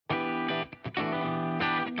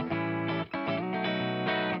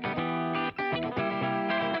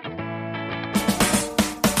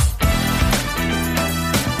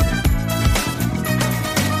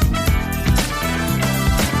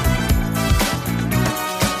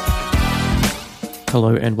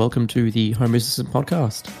Hello and welcome to the Home Assistant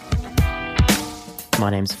Podcast. My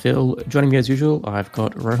name's Phil. Joining me as usual, I've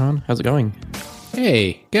got Rohan. How's it going?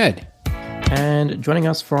 Hey, good. And joining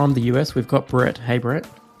us from the US, we've got Brett. Hey, Brett.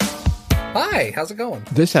 Hi, how's it going?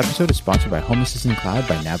 This episode is sponsored by Home Assistant Cloud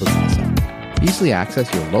by Nabogasa. Easily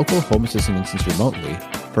access your local Home Assistant instance remotely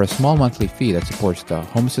for a small monthly fee that supports the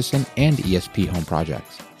Home Assistant and ESP home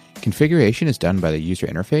projects. Configuration is done by the user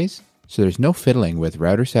interface, so there's no fiddling with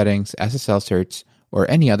router settings, SSL certs, or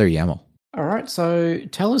any other YAML. All right, so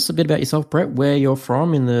tell us a bit about yourself, Brett, where you're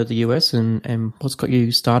from in the US and what's got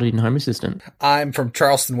you started in Home Assistant. I'm from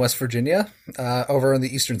Charleston, West Virginia, over on the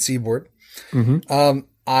Eastern Seaboard. Mm-hmm.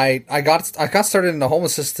 I got started in the Home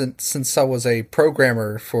Assistant since I was a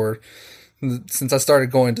programmer since I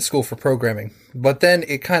started going to school for programming. But then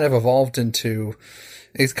it kind of evolved into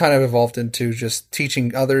just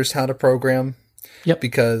teaching others how to program. Yep.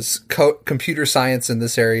 Because computer science in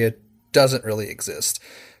this area doesn't really exist.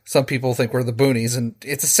 Some people think we're the boonies, and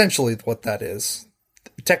it's essentially what that is.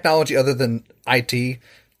 Technology other than IT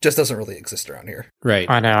just doesn't really exist around here. Right.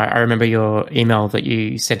 I know. I remember your email that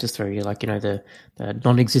you sent us through. You're like, the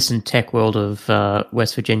non-existent tech world of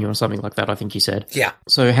West Virginia or something like that, I think you said. Yeah.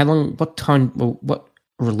 So what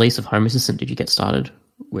release of Home Assistant did you get started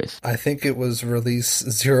with? I think it was release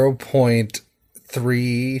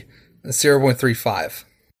 0.35.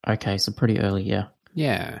 Okay, so pretty early, yeah.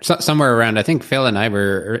 Yeah. Somewhere around, I think Phil and I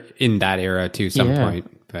were in that era to some point,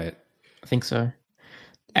 but I think so.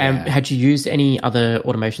 Had you used any other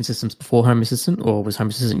automation systems before Home Assistant, or was Home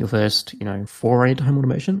Assistant your first, foray into home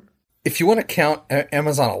automation? If you want to count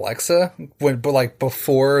Amazon Alexa,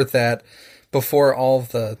 before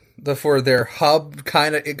their hub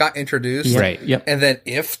it got introduced, right? Yep. And then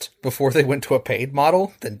IFT before they went to a paid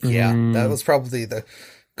model, then that was probably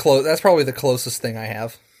that's probably the closest thing I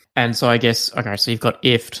have. And so I guess, okay, so you've got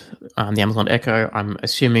IFT, the Amazon Echo. I'm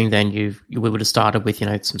assuming then you would have started with,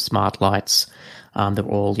 some smart lights that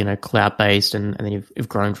were all, cloud-based, and then you've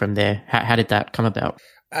grown from there. How did that come about?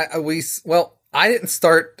 I didn't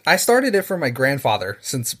start. I started it for my grandfather,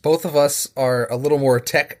 since both of us are a little more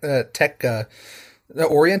tech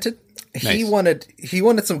oriented. Nice. He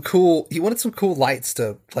wanted some cool lights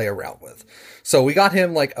to play around with. So we got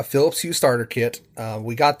him like a Philips Hue starter kit.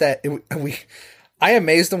 We got that. I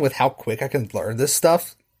amazed him with how quick I can learn this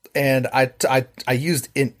stuff, and I used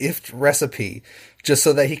an IFT recipe just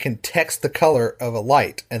so that he can text the color of a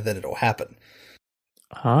light, and then it'll happen.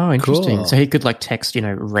 Oh, interesting. Cool. So he could text,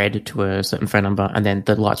 red to a certain phone number, and then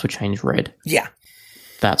the lights would change red. Yeah.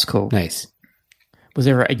 That's cool. Nice. Was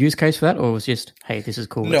there a use case for that, or was it just, hey, this is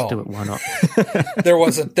cool, let's do it, why not? There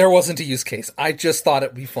wasn't a use case. I just thought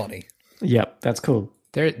it'd be funny. Yep, that's cool.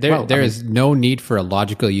 There is no need for a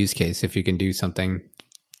logical use case if you can do something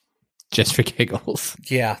just for giggles.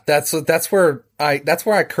 Yeah, that's where I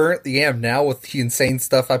currently am now with the insane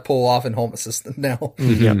stuff I pull off in Home Assistant now.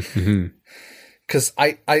 Yep. Mm-hmm. Because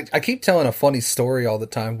I keep telling a funny story all the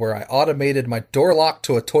time where I automated my door lock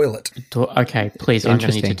to a toilet. Okay, please, I'm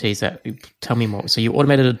going to need to tease that. Tell me more. So you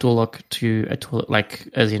automated a door lock to a toilet,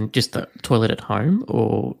 as in just the toilet at home,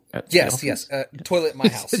 or at the office? Yes, toilet at my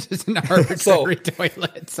house. It's just an arbitrary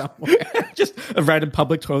toilet somewhere. Just a random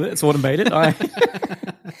public toilet. It's automated.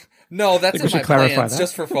 No, that's in my plans, that.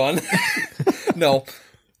 just for fun. No,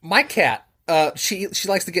 my cat, she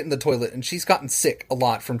likes to get in the toilet, and she's gotten sick a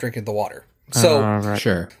lot from drinking the water. So, right.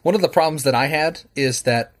 Sure. One of the problems that I had is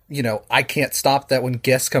that, I can't stop that when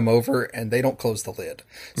guests come over and they don't close the lid.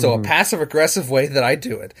 So a passive aggressive way that I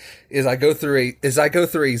do it is I go through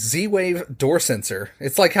a Z-Wave door sensor.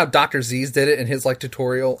 It's like how Dr. Z's did it in his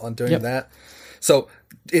tutorial on doing that. So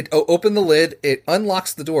it opened the lid, it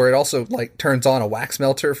unlocks the door. It also turns on a wax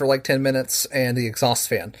melter for 10 minutes and the exhaust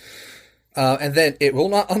fan. And then it will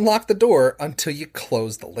not unlock the door until you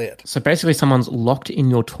close the lid. So basically someone's locked in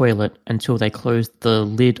your toilet until they close the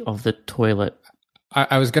lid of the toilet.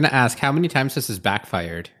 I was going to ask, how many times this has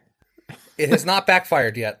backfired? It has not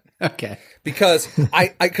backfired yet. Okay. Because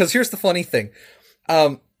because here's the funny thing.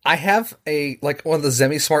 I have one of the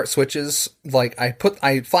Zemi Smart switches. I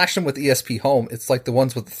flashed them with ESP Home. It's the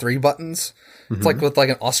ones with the 3 buttons. Mm-hmm. It's with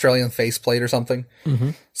an Australian faceplate or something.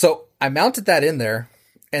 Mm-hmm. So I mounted that in there.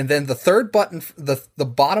 And then the third button, the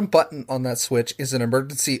bottom button on that switch is an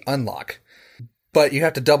emergency unlock. But you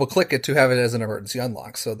have to double click it to have it as an emergency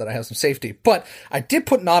unlock so that I have some safety. But I did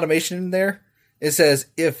put an automation in there. It says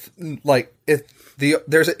it's like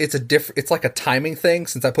a timing thing,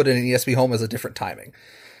 since I put it in ESP Home as a different timing.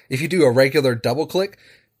 If you do a regular double click,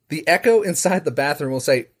 the Echo inside the bathroom will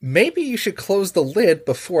say, maybe you should close the lid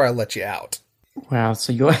before I let you out. Wow,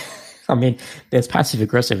 so you're I mean, there's passive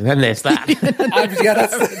aggressive, and then there's that. Yeah,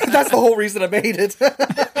 that's the whole reason I made it.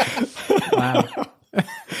 Wow.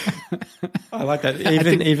 I like that.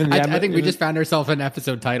 I think we just found ourselves an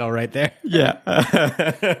episode title right there. Yeah.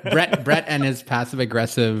 Brett and his passive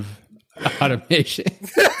aggressive automation.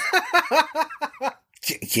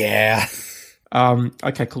 Yeah.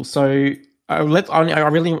 Okay, cool. So I'm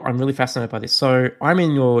really fascinated by this. So I'm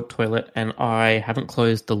in your toilet and I haven't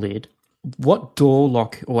closed the lid. What door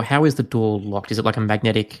lock, or how is the door locked? Is it like a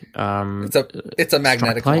magnetic? It's a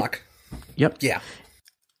magnetic lock. Yep. Yeah.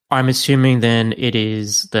 I'm assuming then it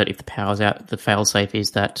is that if the power's out, the fail-safe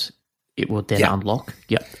is that it will then unlock.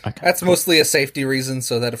 Yep. Okay. That's mostly a safety reason,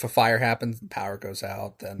 so that if a fire happens, the power goes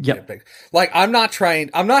out. Then yep. Like I'm not trying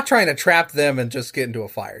to trap them and just get into a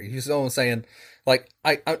fire. You know what I'm saying? Like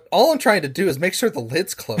all I'm trying to do is make sure the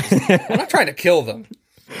lid's closed. I'm not trying to kill them.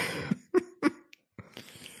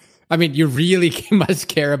 I mean, you really must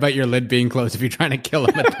care about your lid being closed if you're trying to kill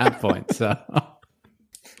them at that point. So.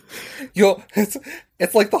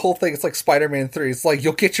 It's like the whole thing. It's like Spider-Man 3. It's like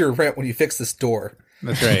you'll get your rent when you fix this door.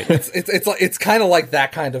 That's right. It's kind of like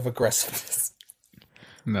that kind of aggressiveness.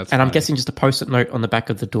 I'm guessing just a post-it note on the back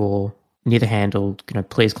of the door near the handle.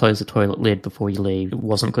 Please close the toilet lid before you leave. It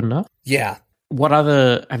wasn't good enough. Yeah. What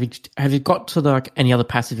other have you got to any other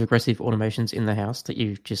passive aggressive automations in the house that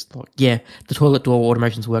you've just thought, yeah, the toilet door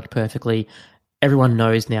automations worked perfectly. Everyone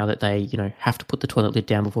knows now that they have to put the toilet lid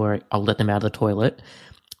down before I'll let them out of the toilet.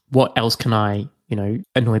 What else can I,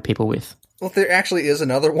 annoy people with? Well, there actually is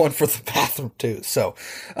another one for the bathroom too. So,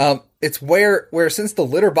 it's where since the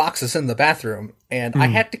litter box is in the bathroom, and I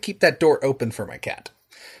had to keep that door open for my cat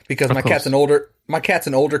because my cat's an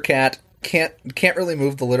older cat, can't really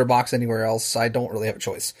move the litter box anywhere else. So I don't really have a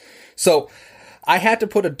choice. So I had to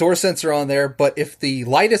put a door sensor on there, but if the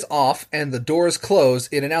light is off and the door is closed,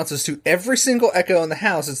 it announces to every single Echo in the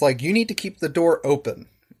house, it's like, you need to keep the door open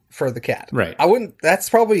for the cat. Right. That's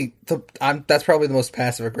probably the most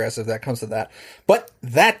passive aggressive that comes to that. But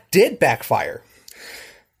that did backfire.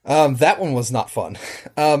 That one was not fun.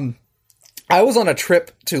 I was on a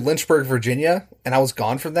trip to Lynchburg, Virginia, and I was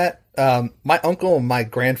gone from that. My uncle and my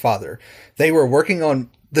grandfather, they were working on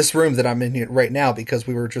this room that I'm in here right now because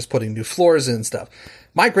we were just putting new floors in and stuff.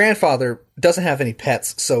 My grandfather doesn't have any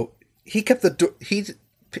pets, so he kept the door.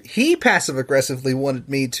 He passive aggressively wanted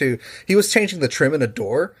me to. He was changing the trim in a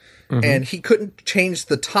door, and he couldn't change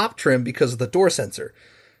the top trim because of the door sensor.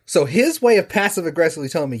 So his way of passive aggressively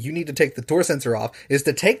telling me you need to take the door sensor off is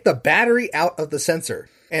to take the battery out of the sensor.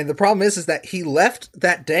 And the problem is that he left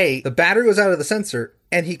that day, the battery was out of the sensor,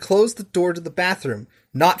 and he closed the door to the bathroom,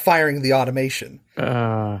 not firing the automation.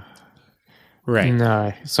 Right.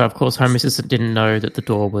 No. So, of course, Home Assistant didn't know that the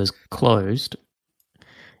door was closed.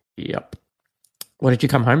 Yep. What did you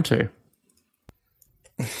come home to?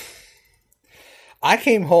 I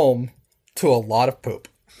came home to a lot of poop.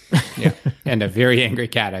 Yeah. And a very angry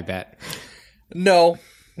cat, I bet. No,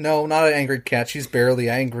 not an angry cat. She's barely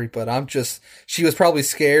angry, but she was probably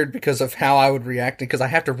scared because of how I would react, because I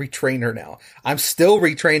have to retrain her now. I'm still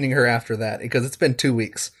retraining her after that because it's been 2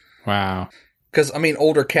 weeks. Wow. Because,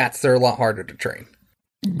 older cats, they're a lot harder to train.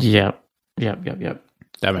 Yep.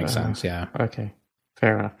 That makes sense, yeah. Okay.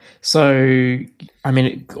 Fair enough. So, it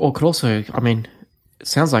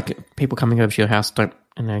sounds like people coming over to your house don't,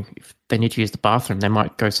 if they need to use the bathroom, they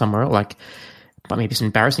might go somewhere else. But maybe it's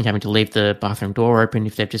embarrassing having to leave the bathroom door open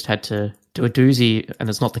if they've just had to do a doozy and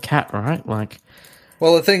it's not the cat, right?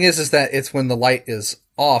 Well, the thing is that it's when the light is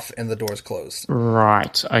off and the door's closed.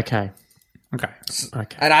 Right. Okay.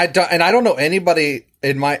 And I don't know anybody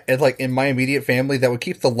in my immediate family that would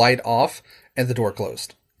keep the light off and the door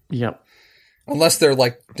closed. Yep. Unless they're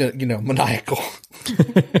maniacal.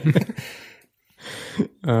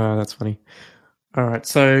 That's funny. All right.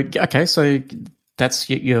 So that's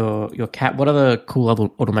your cat. What other cool other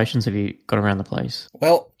automations have you got around the place?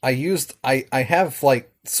 Well, I have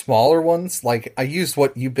smaller ones. I used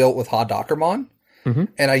what you built with Dockermon,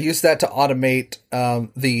 and I used that to automate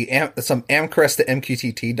some Amcrest to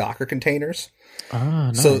MQTT Docker containers.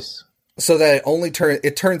 Ah, nice. So that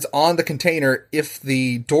it turns on the container if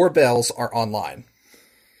the doorbells are online.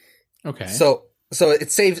 Okay. So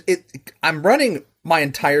it saves it. I'm running my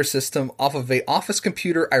entire system off of a office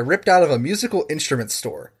computer I ripped out of a musical instrument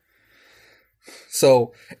store.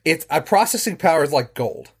 So a processing power is like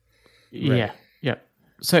gold. Yeah. Yep.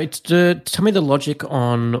 So tell me the logic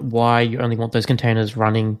on why you only want those containers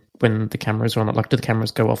running when the cameras are on. Do the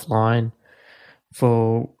cameras go offline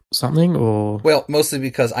for something, or? Well, mostly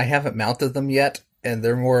because I haven't mounted them yet. and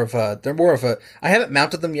they're more of a. I haven't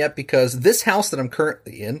mounted them yet because this house that I'm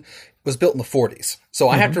currently in was built in the 40s. So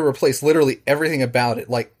I have to replace literally everything about it.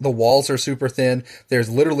 Like, the walls are super thin. There's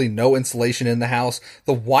literally no insulation in the house.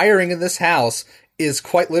 The wiring in this house is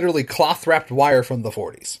quite literally cloth wrapped wire from the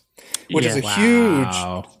 40s, which is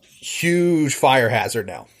a huge fire hazard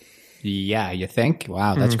now. Yeah, you think?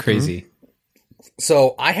 Wow, that's crazy.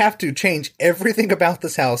 So I have to change everything about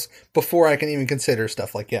this house before I can even consider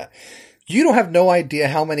stuff like that. You don't have no idea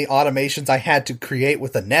how many automations I had to create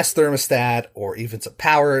with a Nest thermostat or even some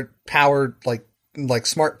powered like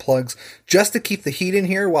smart plugs just to keep the heat in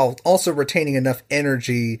here while also retaining enough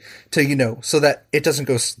energy to, so that it doesn't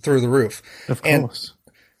go through the roof. Of course.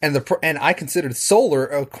 And I considered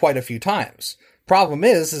solar quite a few times. Problem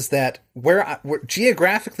is that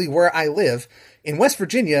geographically where I live in West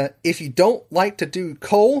Virginia, if you don't like to do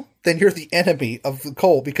coal, then you're the enemy of the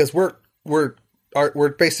coal because we're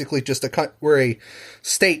basically just we're a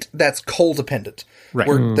state that's coal dependent.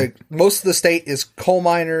 Right. Most of the state is coal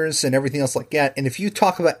miners and everything else like that. And if you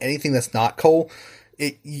talk about anything that's not coal,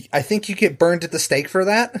 I think you get burned at the stake for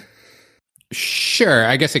that. Sure.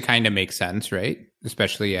 I guess it kind of makes sense, right?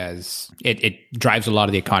 Especially as it drives a lot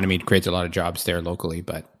of the economy, it creates a lot of jobs there locally,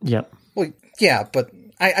 but... Yep. Well, yeah, but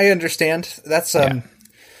I understand. That's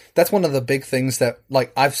one of the big things that,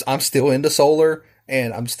 like, I'm still into solar,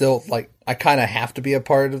 and I'm still, like, I kind of have to be a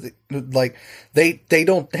part of like, they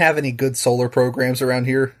don't have any good solar programs around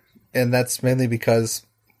here, and that's mainly because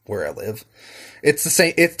where I live. It's the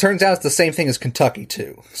same, it turns out it's the same thing as Kentucky,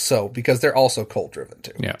 too. So, because they're also coal driven,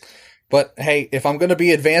 too. Yeah. But hey, if I'm going to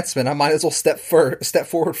be advancement, I might as well step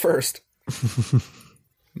forward first.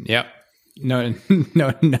 Yep. No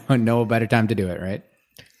better time to do it, right?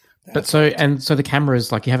 But so the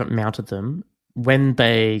cameras, like, you haven't mounted them. When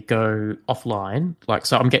they go offline, like,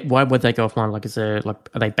 so why would they go offline? Like,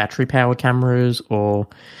 are they battery powered cameras, or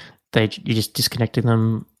you just disconnecting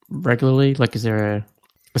them regularly? Like, is there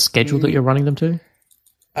a schedule that you're running them to?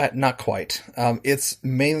 Not quite. It's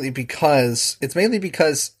mainly because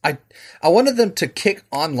I wanted them to kick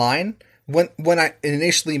online when I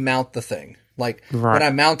initially mount the thing. Like, when I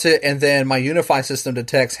mount it and then my Unify system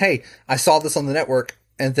detects, hey, I saw this on the network,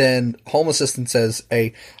 and then Home Assistant says,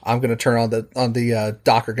 hey, I'm going to turn on the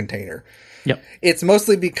Docker container. Yep. It's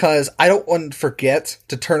mostly because I don't want to forget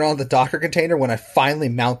to turn on the Docker container when I finally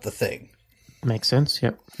mount the thing. Makes sense.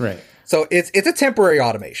 Yep. Right. So it's a temporary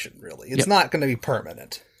automation, really. It's not going to be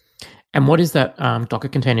permanent. And what is that Docker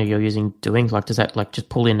container you're using doing? Like, does that just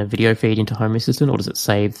pull in a video feed into Home Assistant, or does it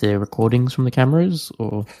save the recordings from the cameras?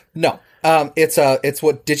 Or no, it's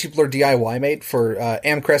what DigiBlur DIY made for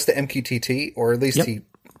Amcrest to MQTT, or at least he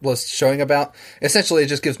was showing about. Essentially, it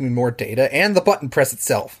just gives me more data and the button press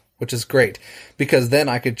itself, which is great because then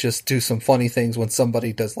I could just do some funny things when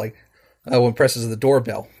somebody does when presses the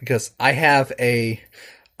doorbell, because I have I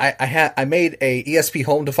made a ESP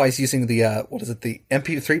home device using the the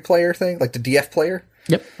MP3 player thing, like the DF player.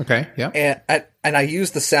 Yep. Okay. Yeah. And I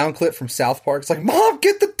used the sound clip from South Park. It's like, Mom,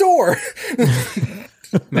 get the door.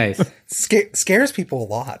 Nice. Scares people a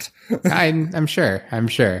lot. I'm sure.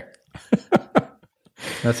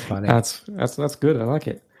 That's funny. That's good. I like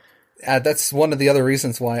it. That's one of the other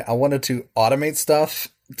reasons why I wanted to automate stuff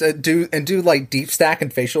to do like deep stack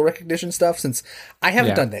and facial recognition stuff, since I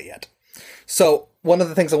haven't done that yet. So one of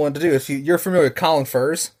the things I wanted to do, if you're familiar with Colin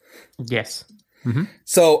Furs. Yes. Mm-hmm.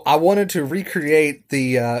 So I wanted to recreate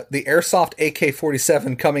the Airsoft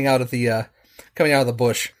AK-47 coming out of the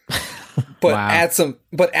bush. But add a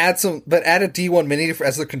D1 Mini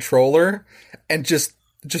as the controller and just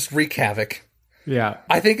wreak havoc. Yeah.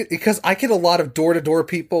 I think because I get a lot of door-to-door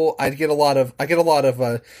people, I get a lot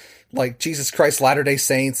of like Jesus Christ Latter-day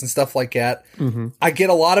Saints and stuff like that. Mm-hmm. I get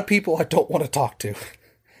a lot of people I don't want to talk to.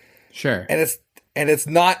 Sure. And it's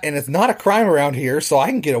not a crime around here, so I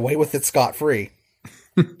can get away with it scot-free.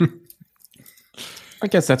 I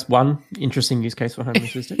guess that's one interesting use case for Home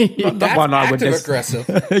Assistant. That's one I would active aggressive.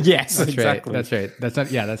 Yes, that's exactly. Right. That's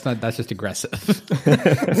right. That's just aggressive.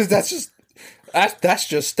 That's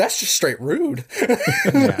just straight rude.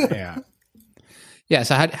 Yeah.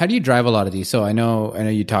 So how do you drive a lot of these? So I know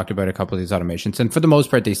you talked about a couple of these automations, and for the most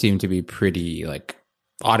part, they seem to be pretty like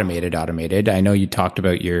automated. I know you talked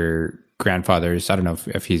about your grandfather's. I don't know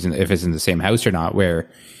if it's in the same house or not, where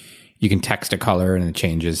you can text a color and it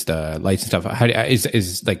changes the lights and stuff. How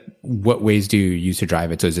is like, what ways do you use to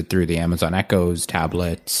drive it? So is it through the Amazon Echoes,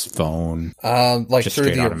 tablets, phone? Like just through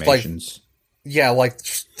straight the automations?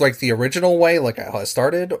 like the original way, like how I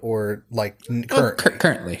started, or like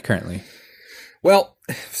currently. Well,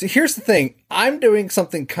 see, here's the thing. I'm doing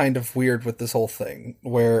something kind of weird with this whole thing,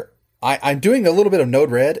 where I'm doing a little bit of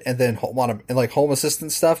Node-RED and then like Home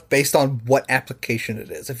Assistant stuff based on what application it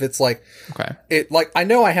is. If it's like, I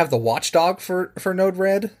know I have the Watchdog for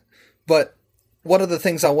Node-RED, but one of the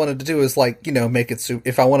things I wanted to do is like, make it,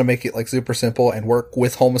 if I want to make it like super simple and work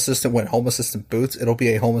with Home Assistant when Home Assistant boots, it'll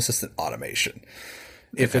be a Home Assistant automation.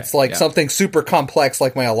 If it's like something super complex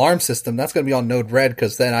like my alarm system, that's going to be on Node-RED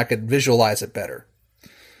because then I could visualize it better.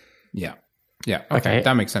 Yeah. Yeah. Okay.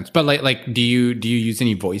 That makes sense. But like, do you use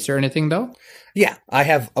any voice or anything though? Yeah, I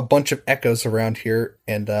have a bunch of Echoes around here,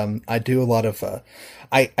 and I do a lot of.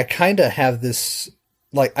 I kind of have this.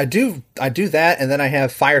 Like I do that, and then I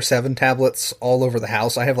have Fire 7 tablets all over the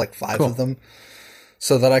house. I have like 5 of them,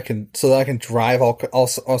 so that I can drive all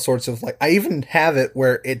sorts of like. I even have it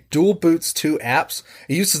where it dual boots 2 apps.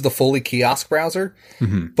 It uses the Fully Kiosk browser,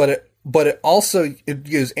 but it also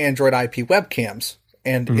uses Android IP webcams,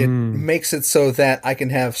 and it makes it so that I can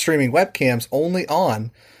have streaming webcams only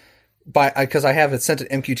on because I have it sent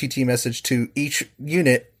an MQTT message to each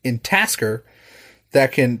unit in Tasker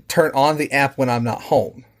that can turn on the app when I'm not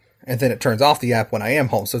home, and then it turns off the app when I am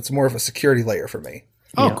home. So it's more of a security layer for me.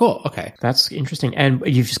 Oh, cool. Okay. That's interesting. And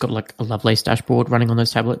you've just got like a Lovelace dashboard running on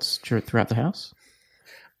those tablets throughout the house?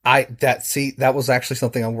 That was actually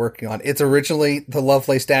something I'm working on. It's originally the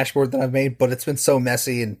Lovelace dashboard that I've made, but it's been so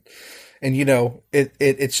messy and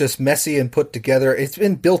it's just messy and put together. It's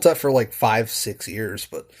been built up for like 5-6 years,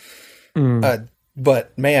 but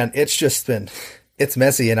man, it's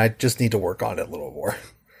messy, and I just need to work on it a little more.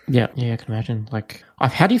 Yeah, I can imagine. Like,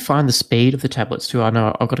 how do you find the speed of the tablets too? I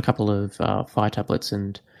know I've got a couple of Fire tablets,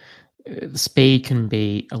 and the speed can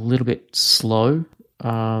be a little bit slow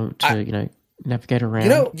to navigate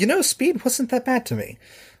around. Speed wasn't that bad to me,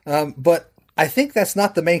 but I think that's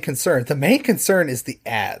not the main concern. The main concern is the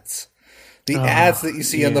ads. The ads that you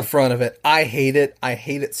see on the front of it. I hate it. I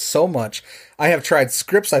hate it so much. I have tried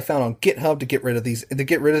scripts I found on GitHub to get rid of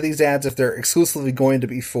these ads if they're exclusively going to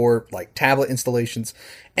be for like tablet installations,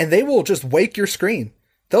 and they will just wake your screen.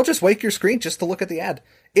 They'll just wake your screen just to look at the ad.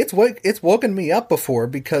 It's woken me up before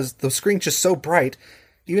because the screen's just so bright.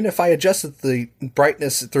 Even if I adjusted the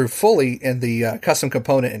brightness through Fully and the custom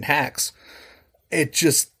component in Hacks, it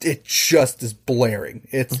just is blaring.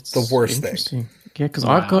 It's the worst thing. Yeah, because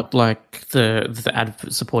I've got like the ad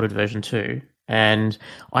supported version too, and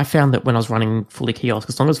I found that when I was running Fully Kiosk,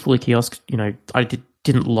 as long as Fully Kiosk, I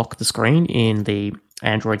didn't lock the screen in the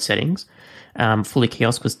Android settings. Fully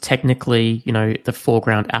Kiosk was technically, the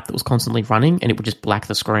foreground app that was constantly running, and it would just black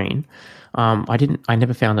the screen. I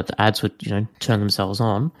never found that the ads would, turn themselves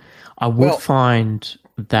on. I would find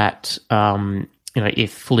that,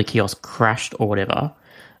 if Fully Kiosk crashed or whatever,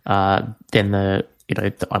 then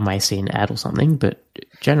I may see an ad or something, but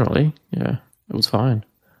generally, it was fine.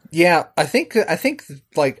 Yeah, I think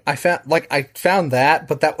like I found that,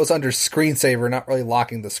 but that was under screensaver, not really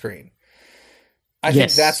locking the screen. I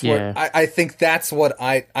think that's what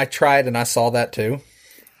I tried, and I saw that too.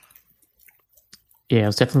 Yeah, it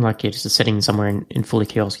was definitely like just a setting somewhere in Fully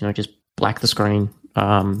Kiosk, just black the screen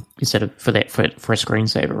instead of for a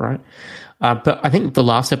screensaver, right? But I think the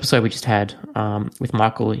last episode we just had with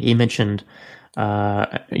Michael, he mentioned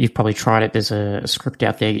you've probably tried it. There's a script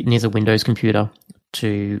out there near the Windows computer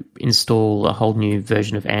to install a whole new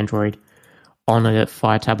version of Android on a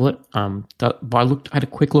Fire tablet. I had a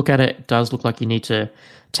quick look at it. It does look like you need to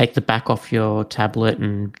take the back off your tablet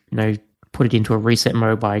and put it into a reset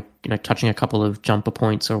mode by touching a couple of jumper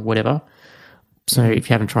points or whatever. So if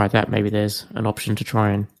you haven't tried that, maybe there's an option to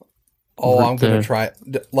try and. Oh, I'm going to try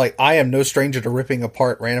it. Like, I am no stranger to ripping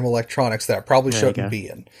apart random electronics that I probably shouldn't be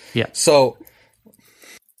in. Yeah. So.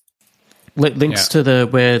 Links to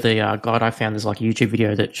where the guide I found, there's like a YouTube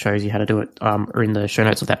video that shows you how to do it are in the show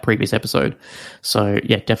notes of that previous episode. So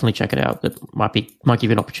yeah, definitely check it out. It might give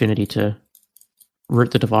you an opportunity to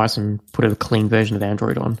root the device and put a clean version of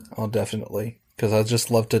Android on. Oh, definitely. Because I just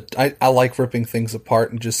love to, I like ripping things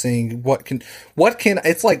apart and just seeing what can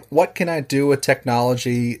I do with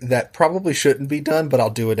technology that probably shouldn't be done, but I'll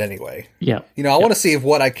do it anyway. Yeah. I want to see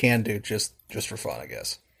what I can do just for fun, I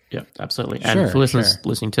guess. Yeah, absolutely. And for listeners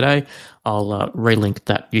listening today, I'll relink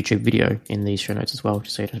that YouTube video in these show notes as well,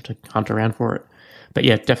 just so you don't have to hunt around for it. But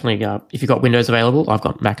yeah, definitely, if you've got Windows available, I've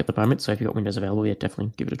got Mac at the moment, so if you've got Windows available, yeah,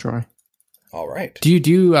 definitely give it a try. All right. Do you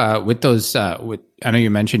do with those? I know you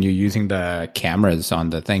mentioned you're using the cameras on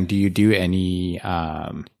the thing. Do you do any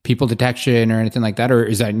people detection or anything like that, or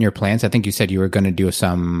is that in your plans? I think you said you were going to do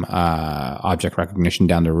some object recognition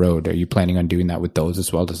down the road. Are you planning on doing that with those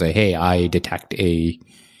as well to say, "Hey, I detect a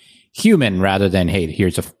human," rather than, "Hey,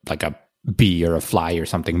 here's a bee or a fly or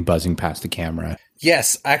something buzzing past the camera.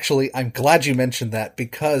 Yes, actually, I'm glad you mentioned that,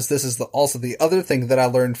 because this is also the other thing that I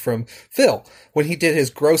learned from Phil when he did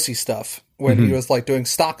his grossy stuff, when he was like doing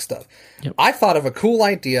stock stuff. Yep. I thought of a cool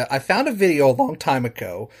idea. I found a video a long time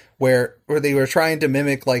ago where they were trying to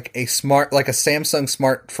mimic like a Samsung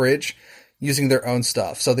smart fridge using their own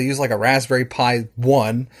stuff. So they use like a Raspberry Pi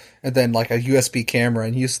 1 and then like a USB camera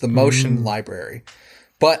and use the motion library.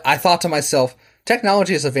 But I thought to myself,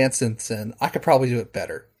 technology has advanced since then. I could probably do it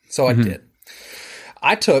better. So I did.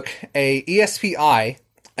 I took a ESPi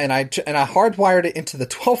and I hardwired it into the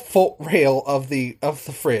 12-volt rail of the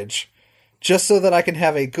fridge, just so that I can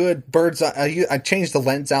have a good bird's eye. I changed the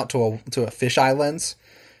lens out to a fisheye lens,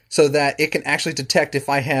 so that it can actually detect if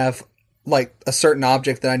I have like a certain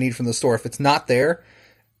object that I need from the store. If it's not there,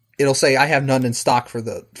 it'll say I have none in stock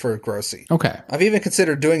for grocery. Okay. I've even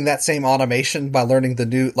considered doing that same automation by learning the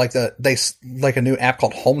new a new app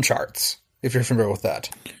called Home Charts. If you're familiar with that.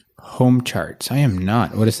 Home Charts. I am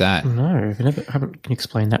not. What is that? No, can you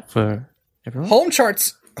explain that for everyone? Home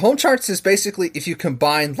Charts is basically if you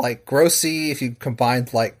combine like Grossy, if you combine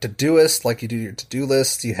like Todoist, like you do your to-do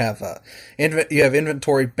lists, you have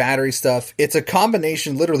inventory, battery stuff. It's a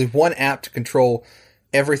combination, literally one app to control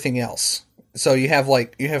everything else. So you have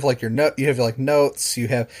your note, you have like notes,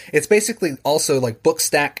 it's basically also like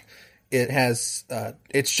Bookstack. It has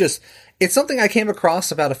it's something I came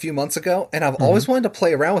across about a few months ago, and I've always wanted to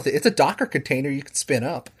play around with it. It's a Docker container you can spin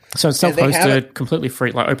up. So it's self-hosted, completely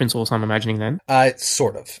free, like open source, I'm imagining then?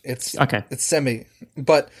 Sort of. It's semi,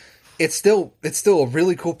 but it's still a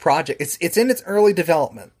really cool project. It's in its early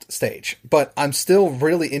development stage, but I'm still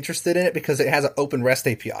really interested in it because it has an open REST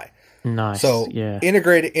API. Nice. So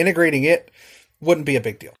integrating it wouldn't be a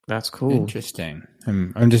big deal. That's cool. Interesting.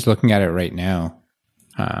 I'm just looking at it right now.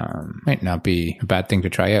 Might not be a bad thing to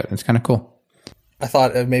try out. It's kind of cool. I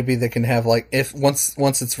thought maybe they can have like if once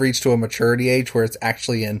it's reached to a maturity age where it's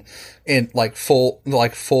actually in like full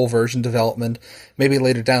version development, maybe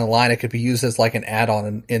later down the line it could be used as like an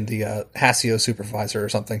add-on in the Hasio supervisor or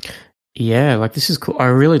something. Yeah, like this is cool. I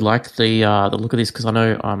really like the look of this because I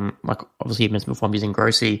know like obviously you mentioned before I'm using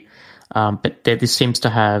Grossy, but this seems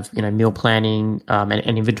to have meal planning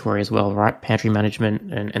and inventory as well, right? Pantry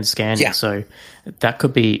management and scanning. Yeah. So that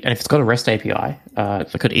could be, and if it's got a REST API,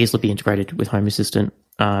 that could easily be integrated with Home Assistant.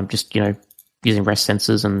 Just using REST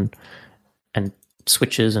sensors and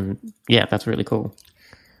switches, and yeah, that's really cool.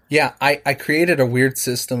 Yeah, I created a weird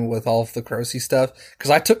system with all of the Grossy stuff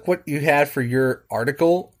because I took what you had for your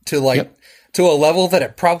article to to a level that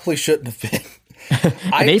it probably shouldn't have been.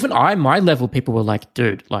 And even my level, people were like,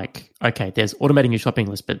 dude, like, okay, there's automating your shopping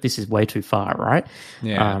list, but this is way too far, right?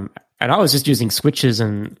 Yeah. And I was just using switches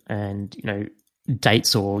and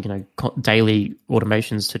dates or, daily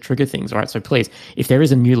automations to trigger things, right? So please, if there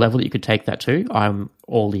is a new level that you could take that to, I'm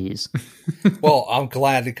all ears. Well, I'm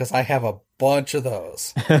glad because I have a bunch of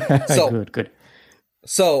those. So Good.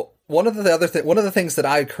 So one of the things that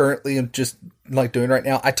I currently am just like doing right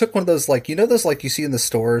now, I took one of those those like you see in the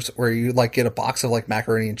stores where you like get a box of like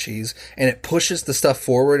macaroni and cheese and it pushes the stuff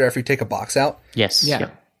forward after you take a box out. Yes. Yeah.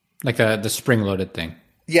 Yep. Like the spring-loaded thing.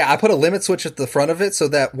 Yeah, I put a limit switch at the front of it so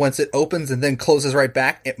that once it opens and then closes right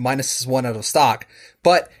back, it minuses one out of stock.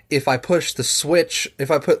 But if I push the switch, if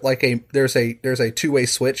I put like there's a two-way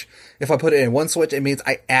switch, if I put it in one switch, it means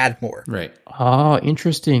I add more. Right. Oh,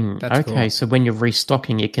 interesting. That's okay, cool. so when you're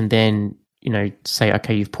restocking, it can then, say,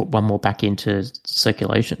 okay, you've put one more back into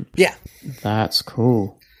circulation. Yeah. That's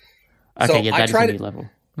cool. Okay, So yeah, I that is a tried new level.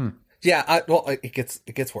 Yeah, it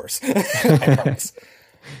gets worse. I promise.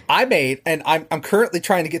 I made, and I'm currently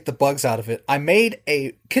trying to get the bugs out of it. I made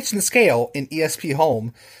a kitchen scale in ESP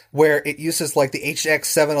Home where it uses like the HX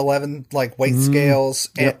 711 like weight scales,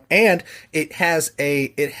 and it has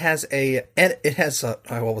a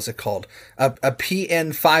what was it called? A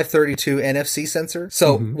PN 532 NFC sensor.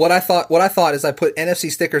 So what I thought is I put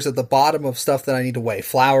NFC stickers at the bottom of stuff that I need to weigh,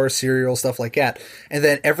 flour, cereal, stuff like that. And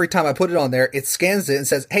then every time I put it on there, it scans it and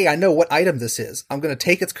says, "Hey, I know what item this is. I'm going to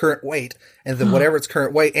take its current weight, and then whatever its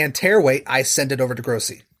current weight and tear weight, I send it over to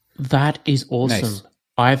Grossy." That is awesome. Nice.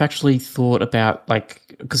 I've actually thought about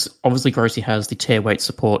because obviously Grossy has the tear weight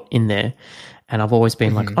support in there, and I've always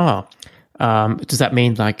been like, does that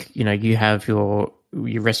mean you have your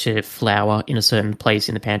rest your flour in a certain place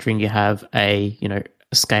in the pantry, and you have a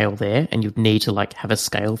scale there, and you'd need to have a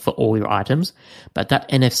scale for all your items? But that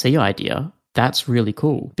NFC idea, that's really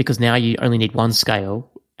cool because now you only need one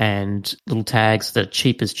scale and little tags that are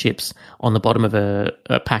cheap as chips on the bottom of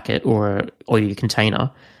a packet or your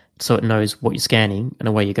container, so it knows what you're scanning and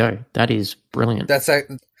away you go. That is brilliant.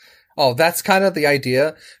 Oh, that's kind of the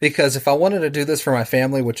idea, because if I wanted to do this for my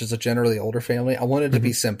family, which is a generally older family, I wanted to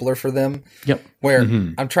be simpler for them. Yep. Where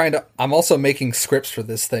I'm also making scripts for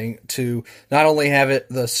this thing to not only have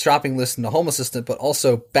the shopping list in the Home Assistant, but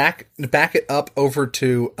also back it up over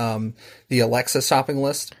to the Alexa shopping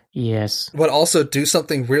list. Yes. But also do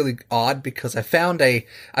something really odd, because I found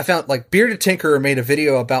like Bearded Tinkerer made a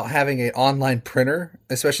video about having an online printer,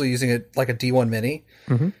 especially using it like a D1 Mini.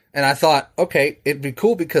 Mm-hmm. And I thought, okay, it'd be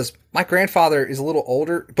cool because my grandfather is a little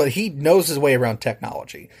older, but he knows his way around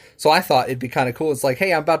technology. So I thought it'd be kind of cool. It's like,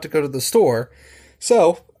 hey, I'm about to go to the store,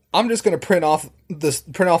 so I'm just going to print off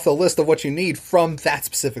the list of what you need from that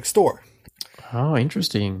specific store. Oh,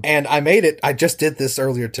 interesting. And I made it. I just did this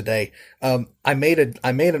earlier today. I made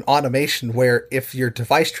an automation where if your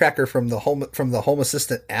device tracker from the Home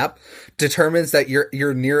Assistant app determines that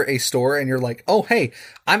you're near a store and you're like, oh, hey,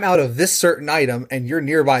 I'm out of this certain item and you're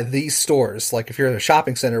nearby these stores. Like if you're at a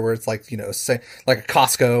shopping center where it's like, say like a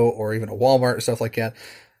Costco or even a Walmart or stuff like that.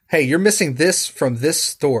 Hey, you're missing this from this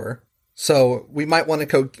store. So you might want to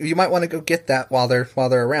go get that while they're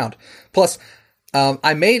around. Plus, I'm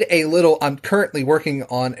currently working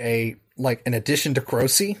on an addition to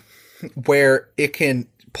Grocery where it can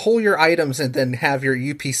pull your items and then have your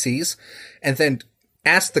UPCs and then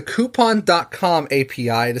ask the coupon.com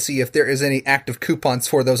API to see if there is any active coupons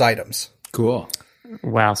for those items. Cool.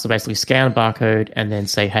 Wow. So basically scan a barcode and then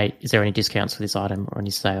say, hey, is there any discounts for this item or any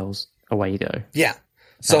sales? Away you go. Yeah.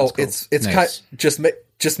 So cool. it's Nice.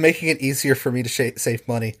 just making it easier for me to save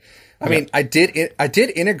money. I mean, I did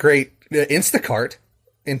integrate Instacart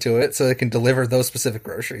into it so it can deliver those specific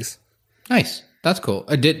groceries. Nice. That's cool.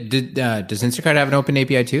 Does Instacart have an open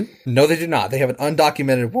API too? No, they do not. They have an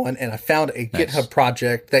undocumented one, and I found a GitHub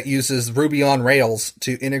project that uses Ruby on Rails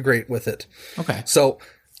to integrate with it. Okay. So,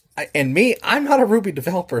 I'm not a Ruby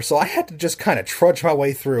developer, so I had to just kind of trudge my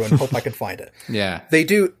way through and hope I could find it. Yeah.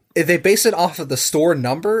 They base it off of the store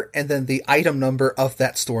number and then the item number of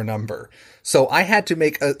that store number. So I had to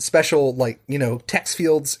make a special, text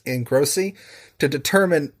fields in Grocery to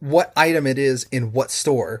determine what item it is in what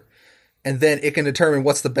store. And then it can determine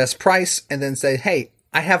what's the best price and then say, hey,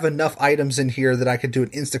 I have enough items in here that I could do an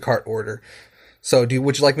Instacart order. So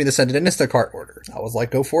would you like me to send an Instacart order? I was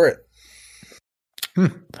like, go for it.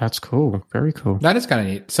 That's cool. Very cool. That is kind of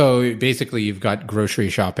neat. So basically you've got grocery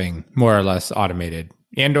shopping more or less automated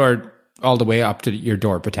and or all the way up to your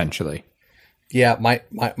door potentially. Yeah,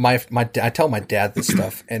 I tell my dad this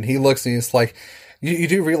stuff and he looks and he's like, you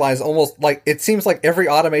do realize almost like it seems like every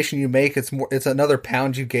automation you make, it's another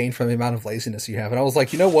pound you gain from the amount of laziness you have. And I was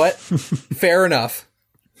like, you know what? Fair enough.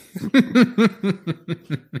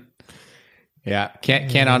 Yeah.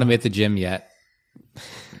 Can't automate the gym yet.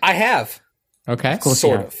 I have. Okay. Of course,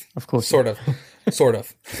 Sort of. Of course. Sort of. Sort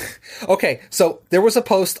of. Okay, so there was a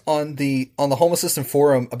post on the Home Assistant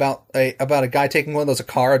forum about a guy taking one of those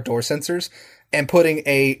Aqara door sensors and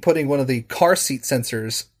putting one of the car seat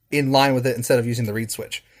sensors in line with it instead of using the reed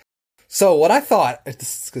switch. So what I thought,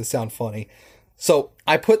 this is going to sound funny. So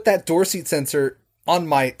I put that door seat sensor on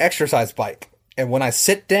my exercise bike, and when I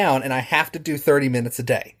sit down, and I have to do 30 minutes a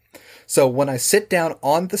day. So when I sit down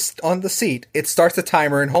on the seat, it starts a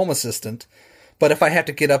timer in Home Assistant. But if I have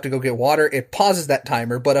to get up to go get water, it pauses that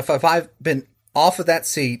timer. But if I've been off of that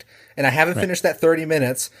seat and I haven't finished that 30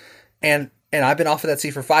 minutes and I've been off of that seat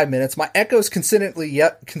for 5 minutes, my echoes consistently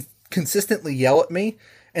yell at me.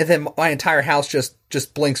 And then my entire house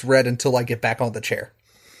just blinks red until I get back on the chair.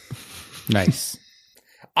 Nice.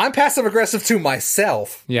 I'm passive aggressive to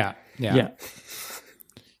myself. Yeah. Yeah.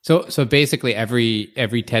 So basically every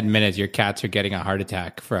 10 minutes your cats are getting a heart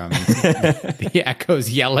attack from the echoes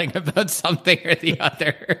yelling about something or the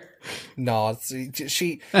other. No,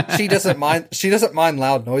 she doesn't mind. She doesn't mind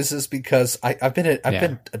loud noises because I've been a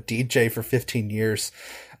DJ for 15 years.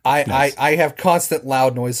 I have constant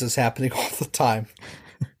loud noises happening all the time.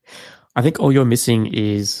 I think all you're missing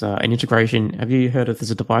is an integration. Have you heard of,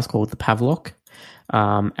 there's a device called the Pavlok?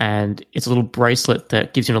 And it's a little bracelet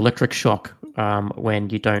that gives you an electric shock when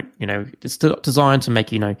you don't, it's designed to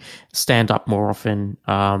make you, stand up more often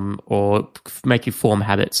or make you form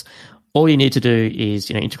habits. All you need to do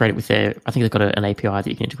is, integrate it with I think they've got an API that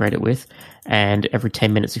you can integrate it with. And every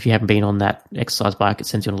 10 minutes, if you haven't been on that exercise bike, it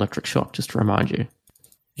sends you an electric shock just to remind you.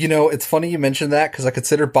 It's funny you mentioned that because I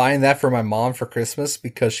considered buying that for my mom for Christmas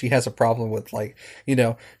because she has a problem with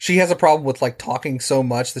talking so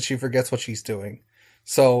much that she forgets what she's doing.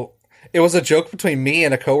 So it was a joke between me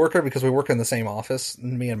and a coworker because we work in the same office,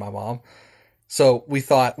 me and my mom. So we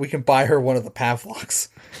thought we can buy her one of the Pavloks,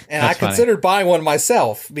 and I considered buying one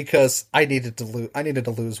myself because I needed to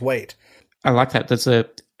lose weight. I like that. That's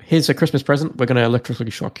here's a Christmas present. We're going to electrically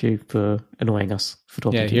shock you for annoying us for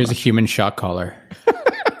talking Yeah, too here's a much. human shock collar.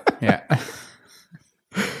 Yeah.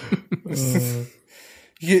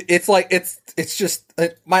 It's like it's just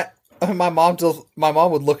my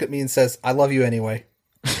mom would look at me and says, "I love you anyway."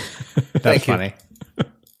 That's Thank you. funny.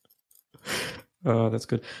 Oh, that's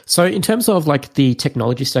good. So in terms of like the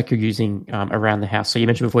technology stack you're using around the house, so you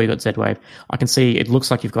mentioned before you got Z-Wave. I can see it looks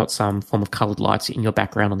like you've got some form of colored lights in your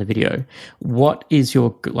background on the video. What is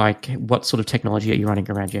your, like, what sort of technology are you running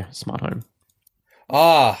around your smart home?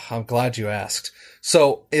 I'm glad you asked.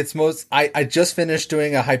 So it's I just finished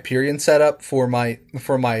doing a Hyperion setup for my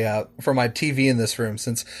TV in this room,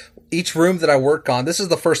 since each room that I work on, this is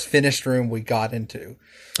the first finished room we got into.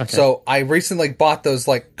 Okay. So I recently bought those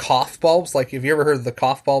like cough bulbs. Like, have you ever heard of the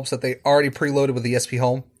cough bulbs that they already preloaded with ESP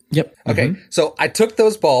Home? Yep. Okay. Mm-hmm. So I took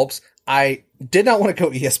those bulbs. I did not want to go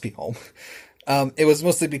ESP Home. It was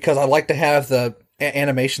mostly because I like to have the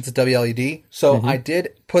animations of WLED. So I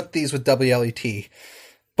did put these with WLET,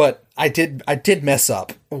 but I did mess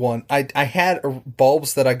up one. I had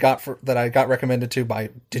bulbs that I got recommended to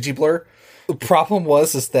by DigiBlur. The problem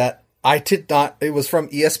is that I did not, it was from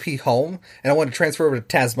ESP Home and I wanted to transfer over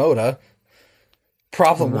to Tasmota.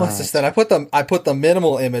 Problem was that I put the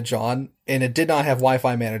minimal image on and it did not have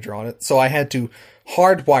Wi-Fi manager on it. So I had to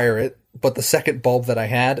hardwire it. But the second bulb that I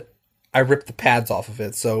had, I ripped the pads off of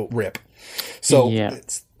it. So rip. So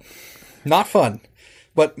It's not fun.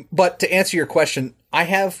 But to answer your question,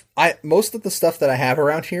 most of the stuff that I have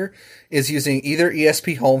around here is using either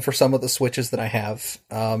ESP Home for some of the switches that I have.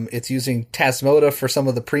 It's using Tasmota for some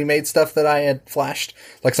of the pre-made stuff that I had flashed,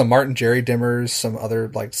 like some Martin Jerry dimmers, some other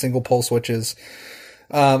like single pole switches.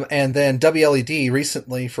 And then WLED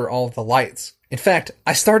recently for all of the lights. In fact,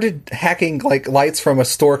 I started hacking like lights from a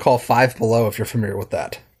store called Five Below, if you're familiar with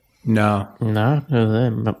that. No,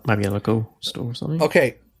 maybe a local store or something.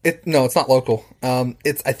 Okay. No, it's not local. I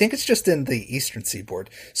think it's just in the Eastern Seaboard.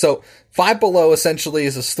 So Five Below essentially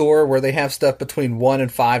is a store where they have stuff between $1 and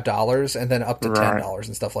 $5 and then up to $10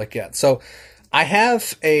 and stuff like that. So I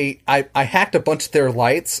hacked a bunch of their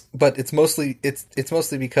lights, but it's mostly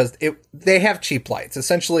because they have cheap lights.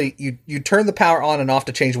 Essentially, you turn the power on and off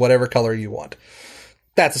to change whatever color you want.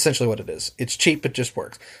 That's essentially what it is. It's cheap, it just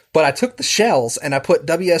works. But I took the shells and I put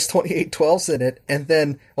WS2812s in it, and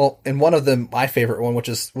then, well, in one of them, my favorite one,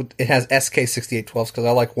 it has SK6812s because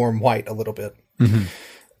I like warm white a little bit. Mm-hmm.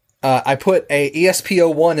 I put a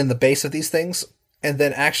ESP01 in the base of these things, and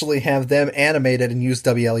then actually have them animated and use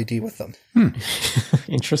WLED with them.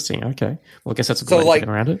 Interesting. Okay. Well, I guess that's a good way to get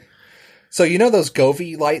around it. So you know those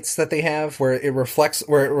Govee lights that they have where it reflects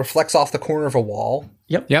off the corner of a wall?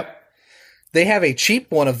 Yep. They have a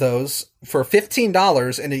cheap one of those for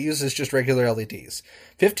 $15, and it uses just regular LEDs.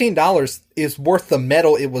 $15 is worth the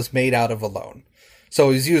metal it was made out of alone. So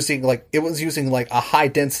it was using a high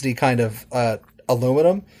density kind of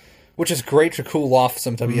aluminum, which is great to cool off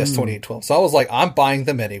some WS2812. So I was like, I'm buying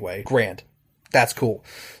them anyway. Grand. That's cool.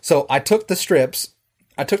 So I took the strips,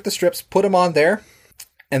 put them on there,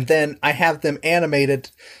 and then I have them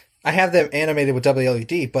animated with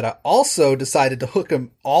WLED, but I also decided to hook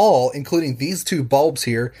them all, including these two bulbs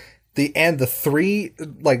here, the three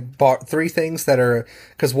things that are,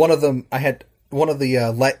 because one of them, I had one of the,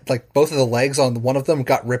 both of the legs on one of them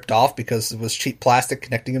got ripped off because it was cheap plastic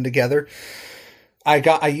connecting them together.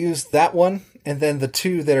 I used that one, and then the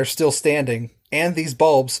two that are still standing, and these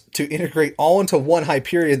bulbs to integrate all into one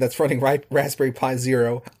Hyperion that's running Raspberry Pi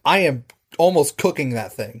Zero. I am almost cooking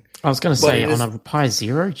that thing. I was going to say, on a Pi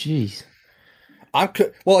Zero? Jeez.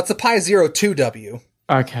 Well, it's a Pi Zero 2W.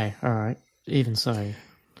 Okay, all right. Even so.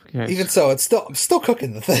 Yes. Even so, I'm still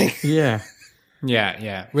cooking the thing. Yeah.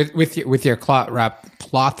 Yeah. With your cloth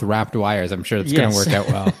wrapped wires, I'm sure it's going to work out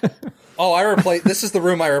well. Oh, this is the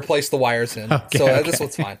room I replaced the wires in. Okay. This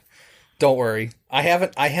one's fine. Don't worry. I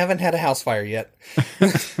haven't had a house fire yet.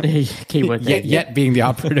 Keyword yet being the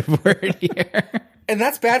operative word here. And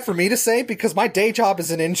that's bad for me to say because my day job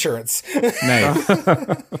is in insurance. Nice.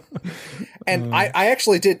 And I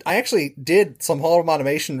actually did some home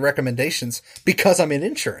automation recommendations because I'm in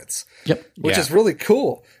insurance. Yep. Which is really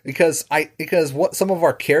cool because what some of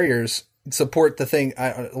our carriers support the thing.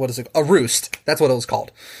 What is it? A roost. That's what it was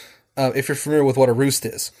called. If you're familiar with what a roost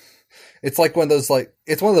is. It's like one of those,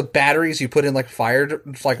 it's one of the batteries you put in fire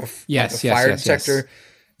detector. Yes.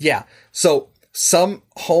 Yeah. So some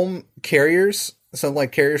home carriers,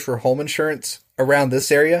 carriers for home insurance around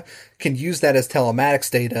this area can use that as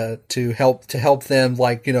telematics data to help them,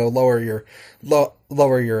 lower your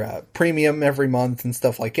premium every month and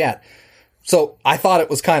stuff like that. So I thought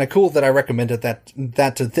it was kind of cool that I recommended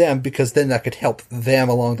that to them because then that could help them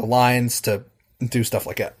along the lines to do stuff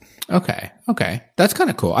like that. Okay. That's kind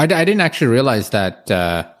of cool. I didn't actually realize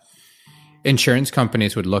that insurance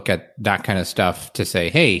companies would look at that kind of stuff to say,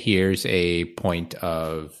 hey, here's a point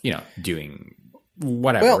of, doing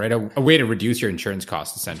whatever, right? A way to reduce your insurance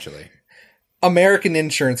costs, essentially. American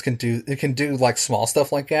insurance can do like small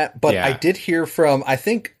stuff like that. But I did hear from, I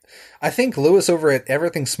think Lewis over at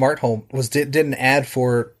Everything Smart Home did an ad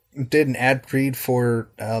read for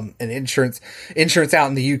an insurance out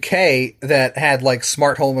in the UK that had like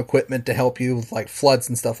smart home equipment to help you with like floods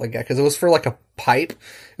and stuff like that, because it was for like a pipe,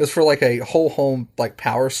 it was for like a whole home like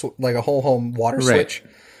like a whole home water switch,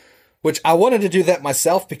 which I wanted to do that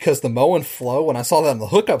myself because the Mow and Flow, when I saw that in the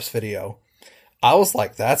hookups video, I was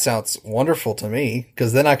like, that sounds wonderful to me,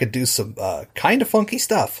 because then I could do some kind of funky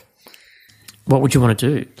stuff. What would you want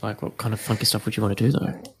to do? Like, what kind of funky stuff would you want to do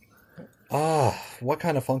though? What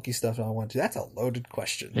kind of funky stuff do I want to do? That's a loaded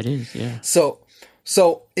question. It is, yeah. So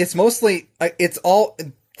it's mostly, it's all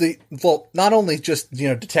not only just,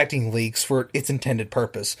 detecting leaks for its intended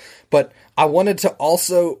purpose, but I wanted to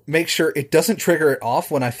also make sure it doesn't trigger it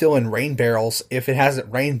off when I fill in rain barrels if it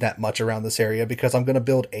hasn't rained that much around this area, because I'm going to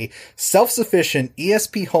build a self-sufficient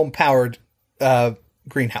ESP home powered,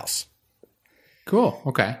 greenhouse. Cool.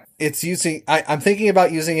 Okay. It's I'm thinking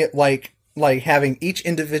about using it like having each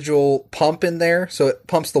individual pump in there, so it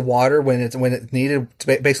pumps the water when it's needed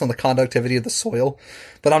based on the conductivity of the soil.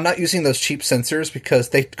 But I'm not using those cheap sensors because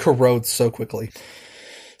they corrode so quickly.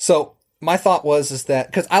 So my thought is that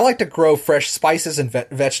because I like to grow fresh spices and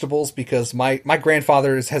vegetables, because my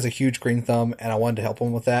grandfather has a huge green thumb, and I wanted to help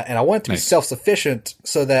him with that, and I want it to be self-sufficient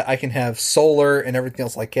so that I can have solar and everything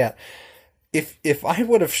else like that.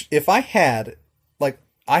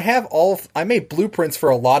 I made blueprints for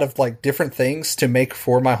a lot of like different things to make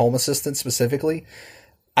for my Home Assistant specifically.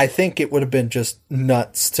 I think it would have been just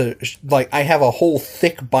nuts to I have a whole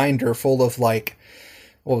thick binder full of like,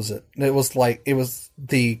 what was it? It was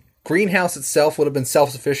the greenhouse itself would have been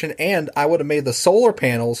self-sufficient, and I would have made the solar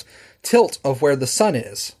panels tilt of where the sun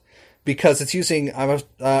is, because it's using, I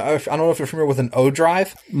don't know if you're familiar with an O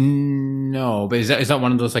drive. No, but is that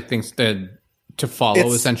one of those like things to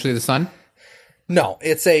follow essentially the sun? No,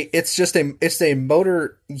 it's a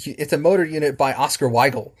motor unit by Oscar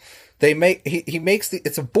Weigel.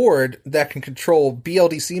 It's a board that can control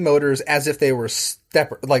BLDC motors as if they were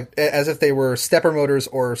stepper motors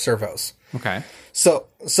or servos. Okay. So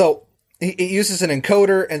it uses an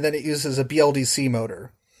encoder, and then it uses a BLDC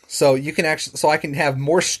motor. So I can have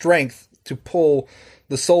more strength to pull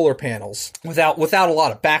the solar panels without a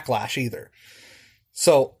lot of backlash either.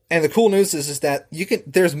 So, and the cool news is that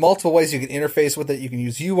there's multiple ways you can interface with it. You can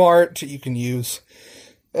use UART, you can use,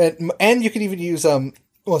 and you can even use, what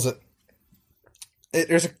was it?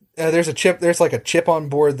 There's a chip, there's like a chip on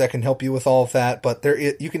board that can help you with all of that, but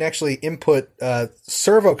you can actually input,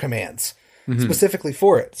 servo commands specifically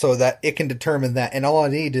for it, so that it can determine that. And all I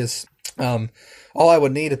need is, all I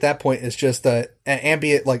would need at that point is just,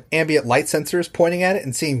 ambient light sensors pointing at it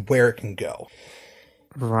and seeing where it can go.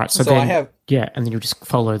 Right. So then, and then you just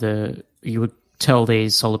you would tell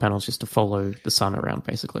these solar panels just to follow the sun around,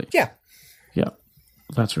 basically. Yeah. Yeah.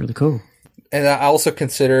 That's really cool. And I also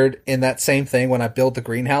considered in that same thing, when I build the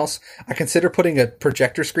greenhouse, I consider putting a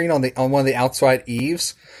projector screen on one of the outside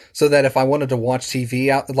eaves, so that if I wanted to watch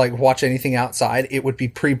TV watch anything outside, it would be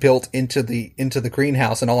pre-built into the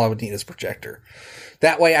greenhouse, and all I would need is a projector.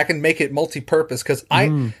 That way I can make it multi-purpose, because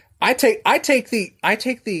I take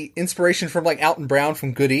the inspiration from like Alton Brown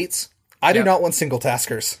from Good Eats. I do not want single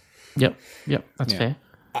taskers. Yep, that's fair.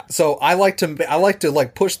 So I like to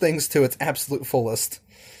like push things to its absolute fullest.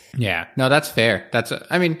 Yeah, no, that's fair.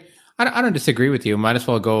 I don't disagree with you. Might as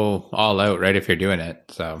well go all out, right? If you're doing it,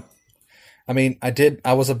 so. I mean,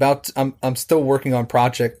 I'm still working on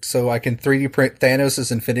project so I can 3D print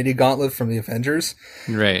Thanos' Infinity Gauntlet from the Avengers,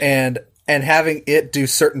 right? And having it do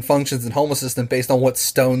certain functions in Home Assistant based on what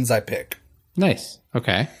stones I pick. Nice.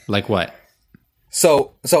 Okay. Like what?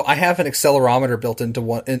 So I have an accelerometer built into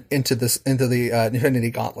the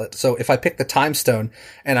Infinity Gauntlet. So if I pick the time stone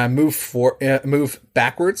and I move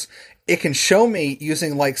backwards, it can show me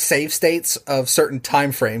using like save states of certain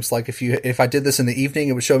time frames. Like if I did this in the evening,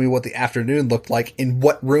 it would show me what the afternoon looked like in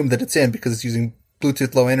what room that it's in, because it's using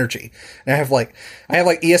Bluetooth Low Energy. And I have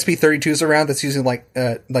ESP32s around that's using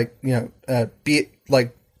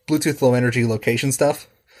Bluetooth Low Energy location stuff.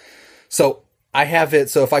 So I have it,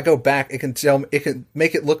 so if I go back, it can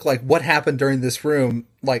make it look like what happened during this room,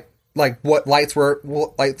 like what lights were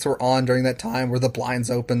on during that time, were the blinds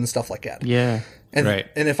open and stuff like that. Yeah. And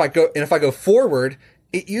if I go forward,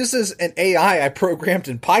 it uses an AI I programmed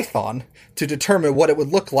in Python to determine what it would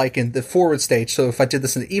look like in the forward stage. So if I did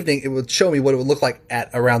this in the evening, it would show me what it would look like at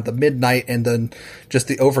around the midnight and then just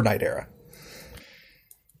the overnight era.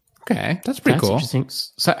 Okay, that's pretty cool. Interesting.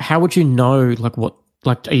 So how would you know,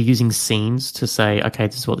 are you using scenes to say, okay,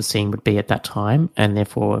 this is what the scene would be at that time, and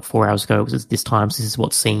therefore 4 hours ago it was this time, so this is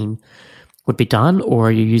what scene would be done? Or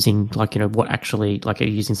are you using, what actually, are you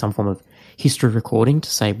using some form of history recording to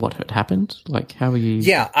say what had happened? How are you?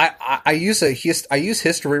 Yeah, I use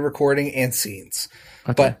history recording and scenes.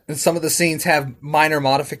 Okay. But some of the scenes have minor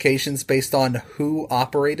modifications based on who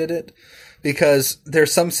operated it. Because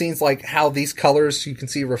there's some scenes like how these colors you can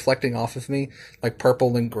see reflecting off of me, like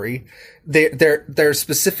purple and gray. They're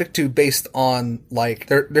specific to based on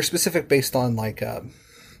they're specific based on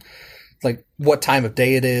what time of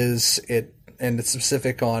day it is. And it's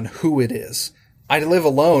specific on who it is. I live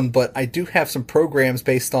alone, but I do have some programs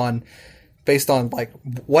based on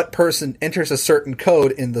what person enters a certain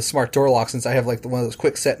code in the smart door lock, since I have one of those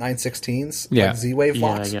quick set 916s, Z-Wave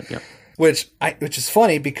locks. Yeah. Which is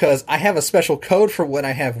funny because I have a special code for when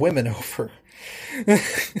I have women over.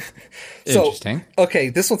 Interesting.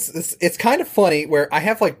 Okay, it's kind of funny where I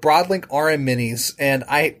have Broadlink RM minis, and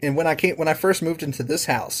when I first moved into this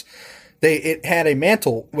house, it had a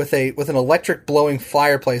mantle with an electric blowing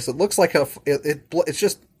fireplace. It looks like it's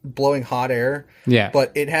just blowing hot air. Yeah.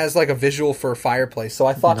 But it has a visual for a fireplace. So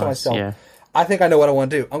I thought to myself, I think I know what I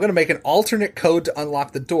want to do. I'm going to make an alternate code to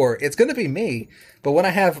unlock the door. It's going to be me, but when I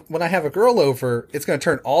have a girl over, it's going to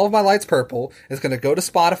turn all of my lights purple. It's going to go to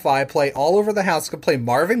Spotify, play all over the house. It's going to play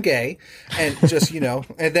Marvin Gaye, and just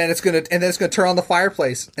and then it's going to turn on the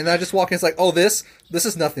fireplace. And then I just walk in. It's like, oh, this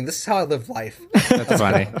is nothing. This is how I live life. That's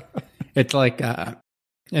funny. It's like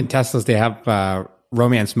in Teslas they have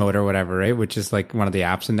romance mode or whatever, right? Which is one of the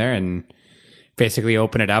apps in there, and basically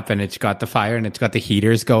open it up and it's got the fire and it's got the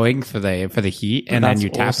heaters going for the heat, and then you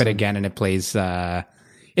tap it again and it plays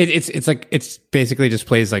it's basically just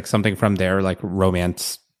plays something from their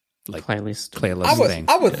romance playlist thing.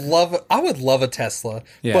 I would love a Tesla,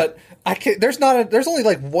 but I can't. There's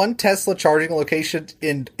only one Tesla charging location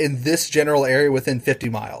in this general area within 50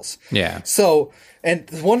 miles. Yeah. So, and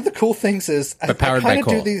one of the cool things is powered by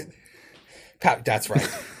coal. That's right.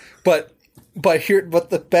 But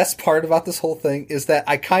the best part about this whole thing is that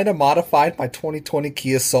I kind of modified my 2020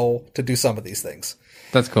 Kia Soul to do some of these things.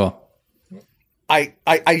 That's cool. I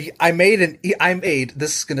made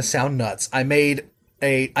this is going to sound nuts. I made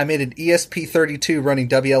an ESP32 running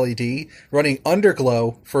WLED, running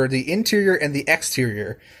underglow for the interior and the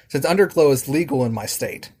exterior, since underglow is legal in my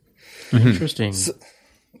state. Interesting. So,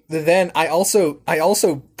 then I also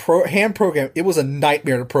hand programmed. It was a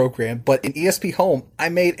nightmare to program, but in ESP Home, I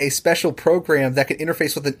made a special program that can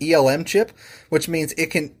interface with an ELM chip, which means it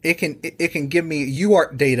can give me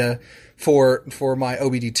UART data for my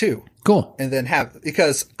OBD2. Cool. And then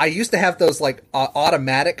because I used to have those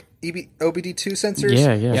automatic OBD2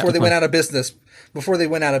 sensors before they went out of business. Before they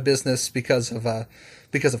went out of business because of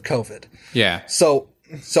COVID. Yeah. So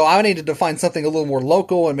I needed to find something a little more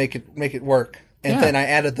local and make it work. And then I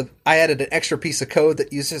added an extra piece of code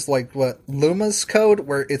that uses Luma's code,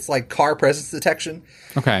 where it's car presence detection.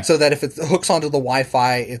 Okay. So that if it hooks onto the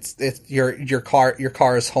Wi-Fi, it's your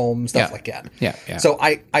car's home, stuff like that. Yeah. So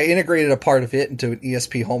I integrated a part of it into an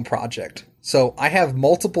ESP Home project. So I have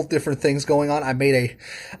multiple different things going on. I made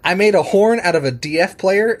a horn out of a DF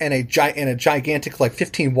player and a gigantic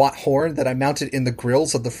 15-watt horn that I mounted in the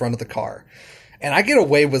grills of the front of the car. And I get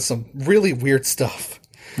away with some really weird stuff.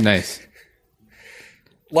 Nice.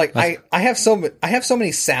 I have so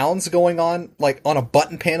many sounds going on on a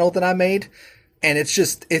button panel that I made, and it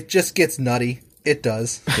just gets nutty. It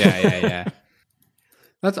does. Yeah.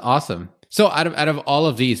 That's awesome. So out of all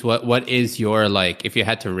of these, what is your if you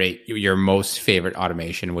had to rate your most favorite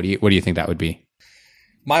automation, what do you think that would be?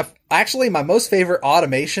 My most favorite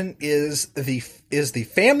automation is the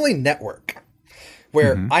family network,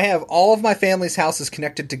 where I have all of my family's houses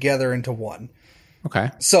connected together into one.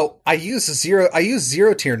 Okay. So I use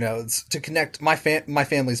zero tier nodes to connect my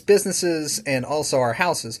family's businesses and also our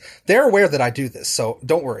houses. They're aware that I do this, so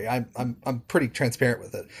don't worry. I'm pretty transparent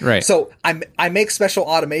with it. Right. So I make special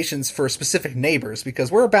automations for specific neighbors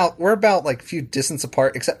because we're about a few distance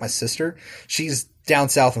apart, except my sister. She's down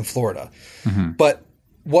south in Florida. Mm-hmm. But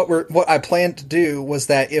what I planned to do was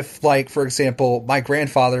that if, for example, my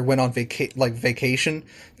grandfather went on vacation,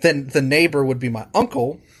 then the neighbor would be my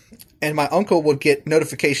uncle. And my uncle would get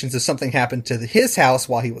notifications if something happened to his house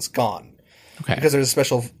while he was gone. Okay. Because there's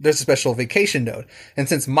a special vacation node. And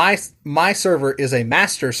since my server is a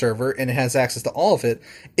master server and it has access to all of it,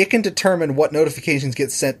 it can determine what notifications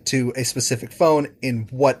get sent to a specific phone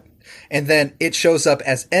and then it shows up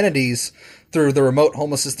as entities through the remote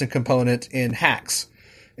Home Assistant component in Hacks.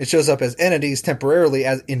 It shows up as entities temporarily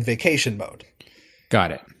as in vacation mode.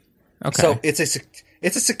 Got it. Okay. So it's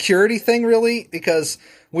a security thing, really, because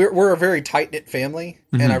we're a very tight knit family,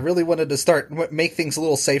 and I really wanted to make things a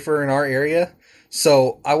little safer in our area.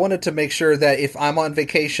 So I wanted to make sure that if I'm on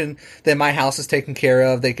vacation, then my house is taken care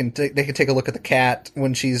of. They can take a look at the cat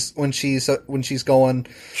when she's going.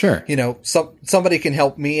 Sure. You know, somebody can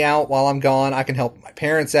help me out while I'm gone. I can help my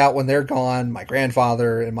parents out when they're gone. My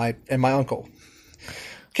grandfather and my uncle.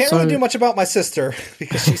 Can't really do much about my sister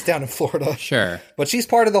because she's down in Florida. Sure. But she's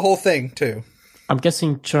part of the whole thing, too. I'm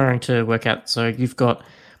guessing trying to work out. So you've got,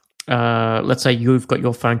 let's say you've got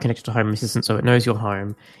your phone connected to Home Assistant, so it knows you're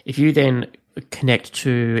home. If you then connect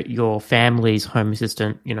to your family's Home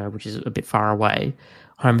Assistant, you know, which is a bit far away,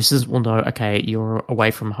 Home Assistant will know, okay, you're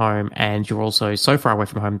away from home and you're also so far away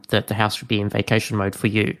from home that the house should be in vacation mode for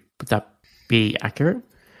you. Would that be accurate?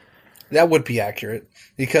 That would be accurate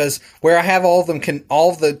because where I have all of them,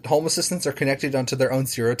 all of the Home Assistants are connected onto their own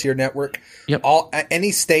zero tier network. Yep.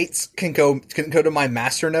 Any states can go to my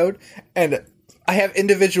master node, and I have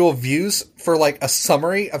individual views for like a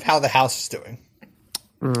summary of how the house is doing.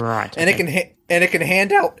 Right. And okay. it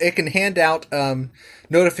can hand out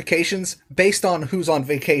notifications based on who's on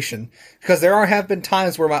vacation, because there have been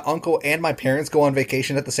times where my uncle and my parents go on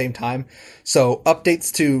vacation at the same time. So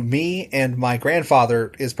updates to me and my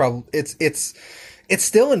grandfather is probably it's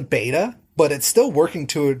still in beta, but it's still working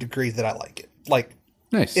to a degree that I like it. Like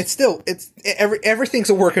Nice. Everything's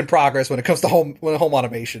a work in progress when it comes to home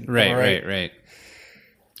automation. Right. The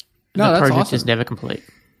No, that's project awesome. is never complete.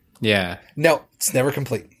 Yeah. No, it's never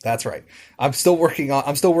complete. That's right. I'm still working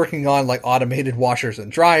on like automated washers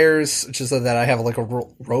and dryers, just so that I have like a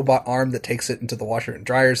robot arm that takes it into the washer and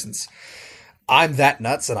dryer, since I'm that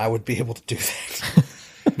nuts and I would be able to do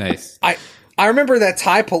that. Nice. I remember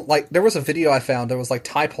that there was a video I found that was like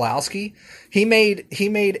Ty Pulowski. He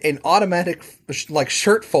made an automatic like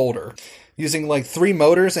shirt folder using like 3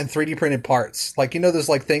 motors and 3D printed parts. Like, you know, those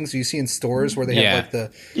like things you see in stores where they have like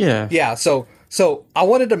the yeah. So I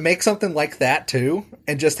wanted to make something like that too,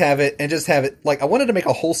 and just have it like I wanted to make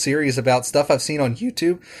a whole series about stuff I've seen on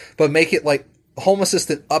YouTube, but make it like Home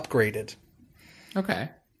Assistant upgraded. Okay.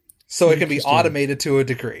 So it can be automated to a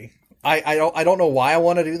degree. I don't know why I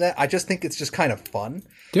want to do that. I just think it's just kind of fun.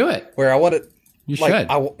 Do it. Where I want to. You should.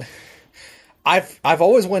 I've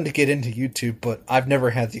always wanted to get into YouTube, but I've never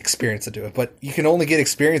had the experience to do it. But you can only get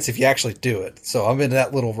experience if you actually do it. So I'm in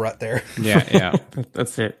that little rut there. Yeah.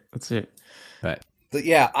 That's it. But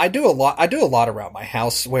yeah, I do a lot around my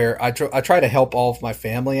house where I try to help all of my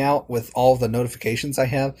family out with all of the notifications I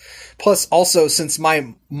have. Plus, also, since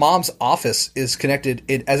my mom's office is connected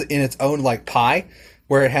in its own like Pi,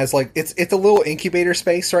 where it has like it's a little incubator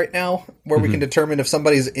space right now where we can determine if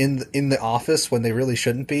somebody's in the office when they really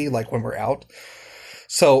shouldn't be, like when we're out.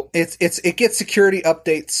 So it gets security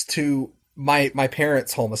updates to my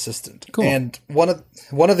parents' Home Assistant. Cool. And one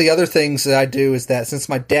of the other things that I do is that since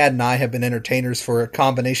my dad and I have been entertainers for a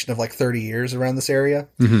combination of like 30 years around this area,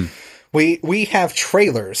 we have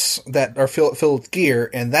trailers that are filled with gear,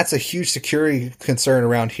 and that's a huge security concern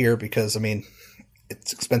around here because, I mean,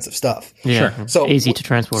 it's expensive stuff. Yeah. Sure. So easy to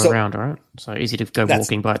transport around, right? So easy to go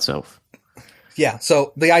walking by itself. Yeah.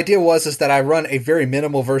 So the idea is that I run a very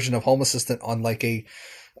minimal version of Home Assistant on like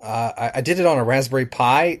I did it on a Raspberry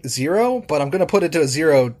Pi Zero, but I'm going to put it to a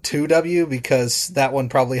Zero 2W because that one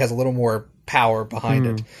probably has a little more power behind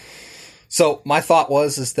it. So my thought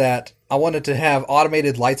is that I wanted to have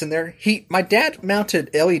automated lights in there. My dad mounted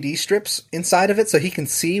LED strips inside of it so he can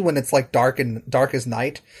see when it's like dark as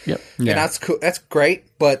night. Yep. Yeah. And that's cool. That's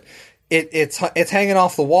great, but it's hanging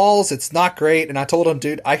off the walls. It's not great. And I told him,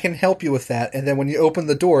 dude, I can help you with that. And then when you open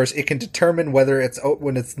the doors, it can determine whether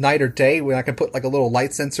when it's night or day, when I can put like a little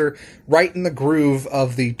light sensor right in the groove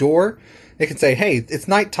of the door. It can say, hey, it's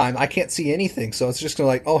nighttime. I can't see anything. So it's just going to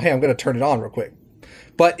like, oh, hey, I'm going to turn it on real quick.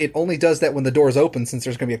 But it only does that when the door is open, since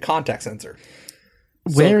there's going to be a contact sensor.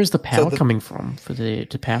 Where is the power coming from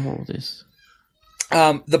to power all this?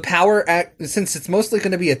 The power, since it's mostly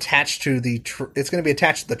going to be attached to it's going to be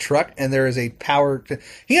attached to the truck, and there is a power.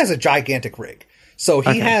 He has a gigantic rig, so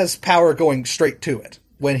he has power going straight to it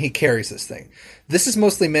when he carries this thing. This is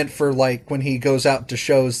mostly meant for like when he goes out to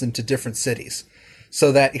shows into different cities,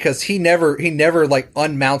 so that because he never like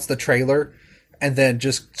unmounts the trailer and then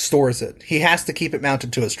just stores it. He has to keep it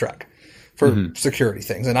mounted to his truck for security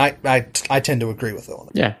things, and I tend to agree with them.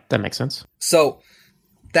 Yeah, that makes sense. So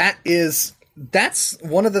that's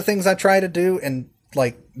one of the things I try to do, and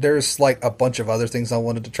like there's like a bunch of other things I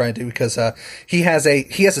wanted to try and do because he has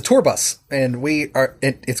a tour bus, and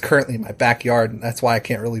it's currently in my backyard, and that's why I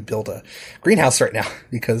can't really build a greenhouse right now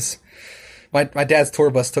because my dad's tour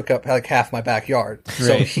bus took up like half my backyard. Right.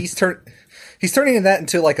 So he's turning that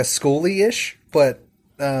into like a schooly-ish, but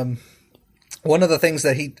one of the things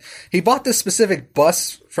that he bought this specific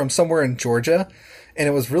bus from somewhere in Georgia, and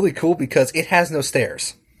it was really cool because it has no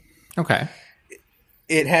stairs. Okay.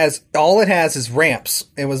 It has is ramps.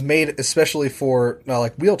 It was made especially for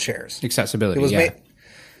like wheelchairs. Accessibility. It was made,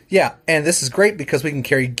 yeah, and this is great because we can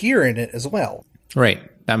carry gear in it as well. Right.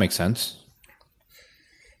 That makes sense.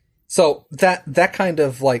 So that kind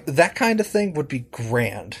of thing would be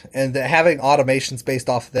grand, and having automations based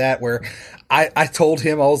off of that. Where I told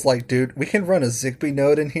him, I was like, dude, we can run a Zigbee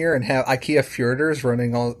node in here and have IKEA Fjorders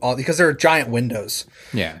running all because there are giant windows.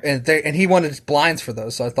 Yeah, and he wanted blinds for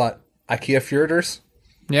those, so I thought IKEA Fjorders.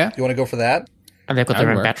 Yeah, you want to go for that? And they've got their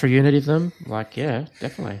own battery unit of them. Like, yeah,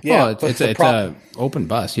 definitely. Yeah, well, it's a open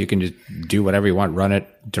bus. You can just do whatever you want. Run it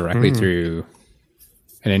directly through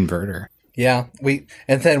an inverter. Yeah,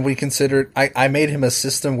 and then we considered. I made him a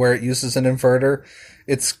system where it uses an inverter.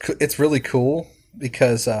 It's really cool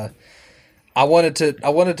because I wanted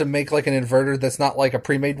to make like an inverter that's not like a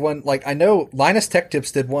pre-made one. Like I know Linus Tech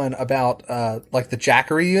Tips did one about like the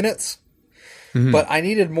Jackery units, but I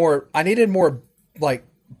needed more like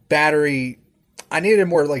battery. I needed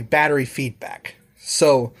more like battery feedback.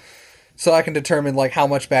 So I can determine like how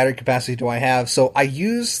much battery capacity do I have. So I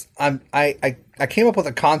came up with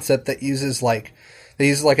a concept that uses like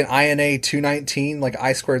an INA 219 like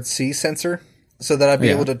I2C sensor, so that I'd be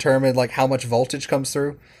able to determine like how much voltage comes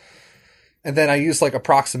through. And then I use like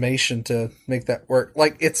approximation to make that work.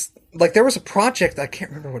 Like it's like there was a project, I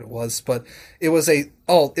can't remember what it was, but it was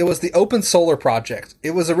the Open Solar project.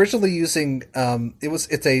 It was originally using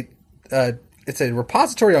it's a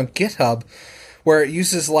repository on GitHub where it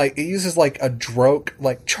uses like a Droke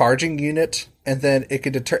like charging unit, and then it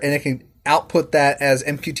can output that as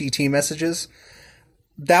MQTT messages.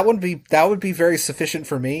 That would be very sufficient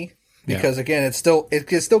for me because again, it still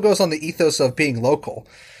goes on the ethos of being local,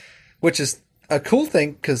 which is a cool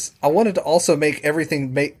thing because I wanted to also make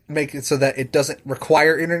everything make it so that it doesn't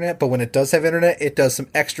require internet, but when it does have internet, it does some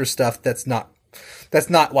extra stuff that's not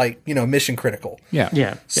like, mission critical.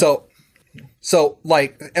 Yeah. So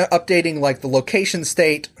like updating like the location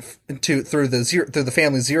state through the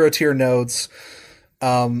family 0 tier nodes.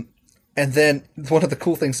 And then one of the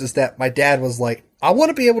cool things is that my dad was like, I want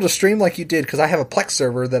to be able to stream like you did because I have a Plex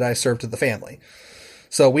server that I serve to the family.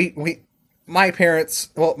 So my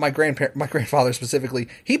grandfather specifically,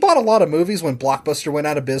 he bought a lot of movies when Blockbuster went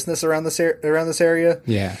out of business around this area.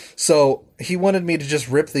 Yeah. So he wanted me to just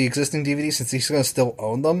rip the existing DVDs since he's going to still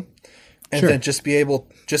own them. And then just be able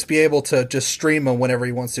to just stream them whenever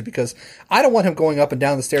he wants to, because I don't want him going up and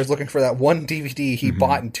down the stairs looking for that one DVD he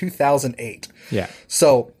bought in 2008. Yeah.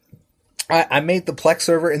 So I made the Plex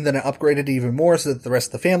server, and then I upgraded it even more so that the rest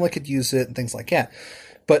of the family could use it and things like that.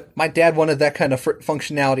 But my dad wanted that kind of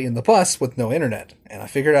functionality in the bus with no internet, and I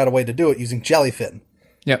figured out a way to do it using Jellyfin.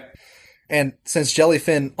 Yep. And since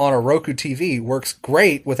Jellyfin on a Roku TV works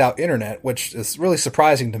great without internet, which is really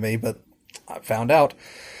surprising to me, but I found out.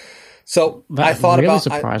 So that I thought really about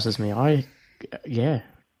surprises me.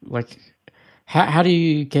 Like, how do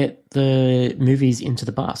you get the movies into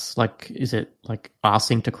the bus? Like, is it like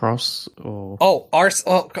rsync across or?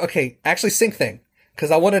 Okay, actually sync thing,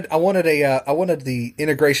 because I wanted the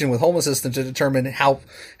integration with Home Assistant to determine how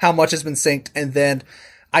much has been synced, and then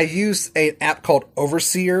I used an app called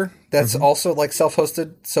Overseer that's also like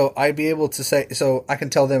self-hosted, so I'd be able to say, so I can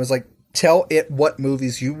tell them, it's like, tell it what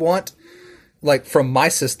movies you want, like from my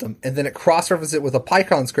system, and then it cross-references it with a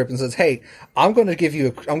Python script and says, "Hey, I'm going to give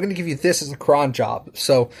you this as a cron job.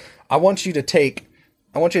 So I want you to take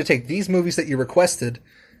these movies that you requested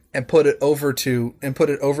and put it over to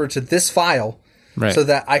this file, right, so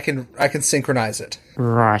that I can synchronize it."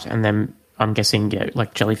 Right, and then I'm guessing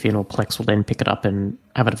like Jellyfin or Plex will then pick it up and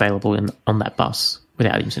have it available on that bus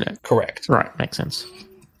without internet. Correct. Right, makes sense.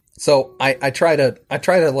 So I try to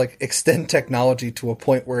like extend technology to a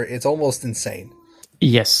point where it's almost insane.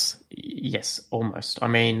 Yes, almost. I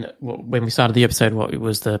mean, when we started the episode, it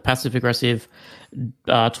was the passive aggressive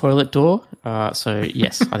toilet door. So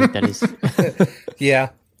yes, I think that is. Yeah.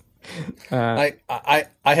 I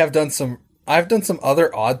have done some. I've done some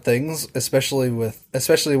other odd things, especially with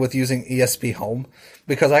using ESP Home,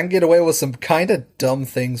 because I can get away with some kind of dumb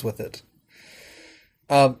things with it.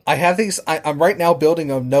 I have these. I'm right now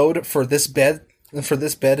building a node for this bed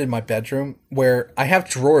in my bedroom where I have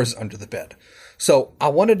drawers under the bed. So I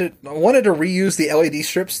wanted to reuse the LED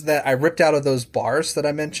strips that I ripped out of those bars that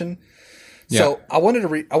I mentioned. Yeah. So I wanted to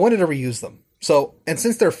reuse them. So, and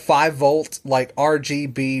since they're 5-volt, like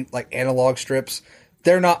RGB, like analog strips,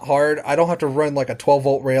 they're not hard. I don't have to run like a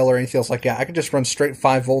 12-volt rail or anything else like that. I can just run straight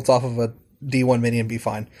 5 volts off of a D1 Mini and be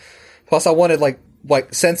fine. Plus, I wanted like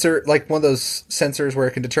sensor, like one of those sensors where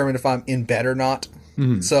it can determine if I'm in bed or not.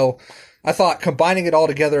 Mm-hmm. So I thought combining it all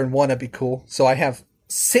together in one would be cool. So I have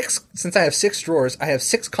 6, since I have 6 drawers, I have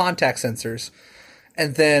 6 contact sensors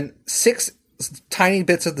and then 6 tiny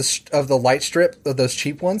bits of the light strip of those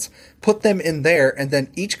cheap ones, put them in there. And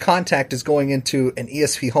then each contact is going into an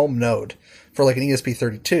ESP home node for like an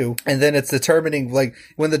ESP32. And then it's determining like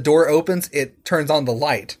when the door opens, it turns on the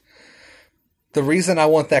light. The reason I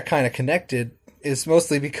want that kind of connected is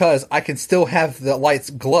mostly because I can still have the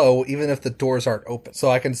lights glow even if the doors aren't open.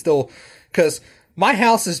 So I can still, because my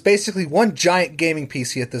house is basically one giant gaming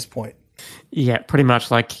PC at this point. Yeah, pretty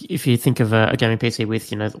much. Like if you think of a gaming PC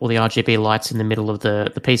with, all the RGB lights in the middle of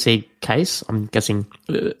the PC case, I'm guessing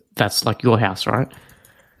that's like your house, right?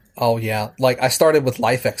 Oh yeah. Like I started with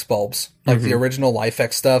LifeX bulbs, like the original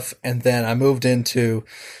LifeX stuff. And then I moved into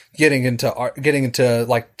getting into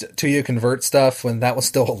like 2U convert stuff when that was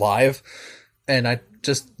still alive. And I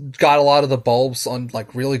just got a lot of the bulbs on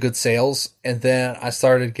like really good sales. And then I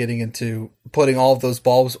started getting into putting all of those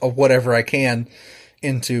bulbs of whatever I can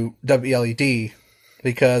into WLED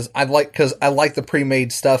because I like the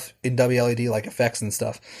pre-made stuff in WLED, like effects and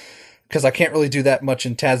stuff. Because I can't really do that much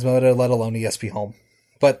in Tasmota, let alone ESP Home.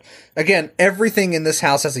 But again, everything in this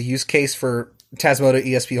house has a use case for Tasmota,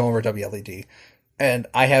 ESP Home, or WLED. And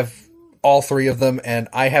I have all 3 of them, and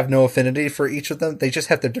I have no affinity for each of them. They just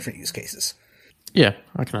have their different use cases. Yeah,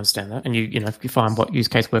 I can understand that. And you find what use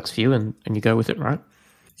case works for you and you go with it, right?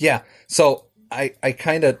 Yeah. So I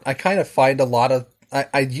kind of find a lot of,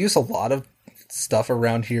 I use a lot of stuff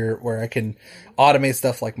around here where I can automate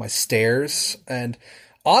stuff like my stairs and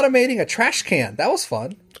automating a trash can. That was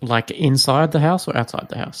fun. Like inside the house or outside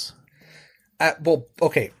the house? Well,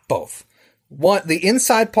 okay, both. The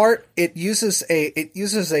inside part, it uses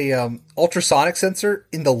a ultrasonic sensor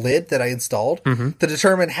in the lid that I installed to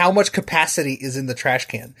determine how much capacity is in the trash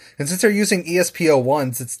can. And since they're using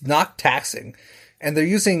ESP01s, it's not taxing, and they're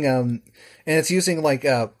using and it's using like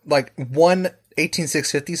one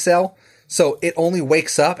 18650 cell, so it only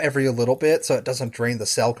wakes up every little bit, so it doesn't drain the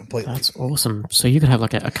cell completely. That's awesome. So you could have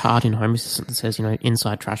like a card in Home Assistant that says,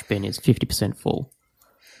 inside trash bin is 50% full.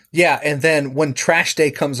 Yeah, and then when trash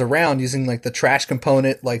day comes around, using like the trash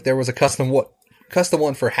component, like there was a custom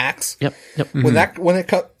one for hacks. Yep. Mm-hmm.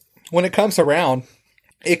 When it comes around,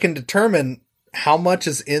 it can determine how much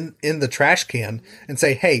is in the trash can and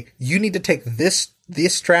say, hey, you need to take this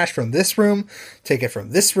trash from this room, take it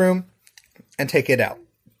from this room, and take it out.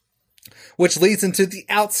 Which leads into the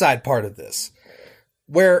outside part of this,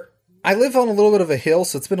 where I live on a little bit of a hill,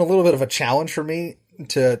 so it's been a little bit of a challenge for me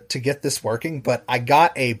to get this working, but I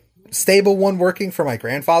got a stable one working for my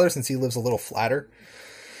grandfather since he lives a little flatter.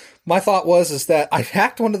 My thought is that I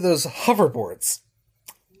hacked one of those hoverboards.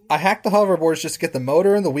 I hacked the hoverboards just to get the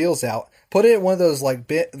motor and the wheels out, put it in one of those like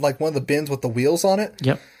one of the bins with the wheels on it.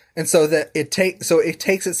 Yep. And so that it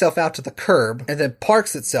takes itself out to the curb and then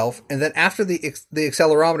parks itself. And then after the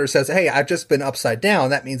accelerometer says, hey, I've just been upside down,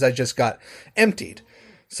 that means I just got emptied.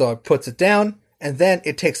 So it puts it down and then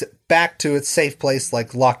it takes it back to its safe place,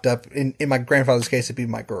 like locked up. In my grandfather's case, it'd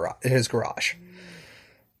be his garage.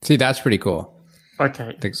 See, that's pretty cool.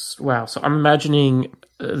 Okay. Wow. So I'm imagining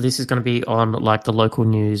this is going to be on like the local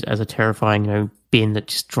news as a terrifying, bin that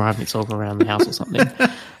just driving itself around the house or something.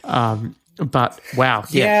 But wow.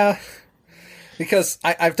 Yeah. Because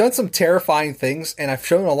I've done some terrifying things, and I've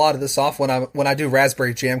shown a lot of this off when I do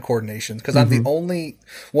Raspberry Jam coordinations, because I'm the only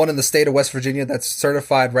one in the state of West Virginia that's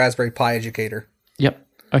certified Raspberry Pi educator. Yep.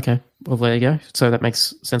 Okay. Well, there you go. So that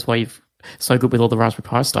makes sense why you've so good with all the Raspberry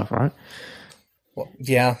Pi stuff, right? Well,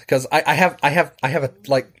 yeah, because I have a,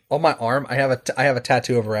 like, on my arm, I have a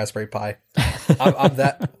tattoo of a Raspberry Pi. I'm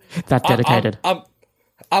that dedicated.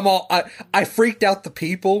 I freaked out the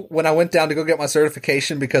people when I went down to go get my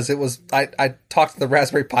certification, because I talked to the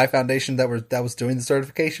Raspberry Pi Foundation that was doing the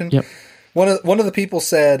certification. Yep. One of the people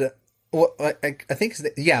said, well, I think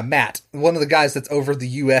Matt, one of the guys that's over the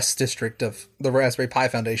U.S. district of the Raspberry Pi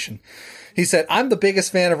Foundation. He said, I'm the biggest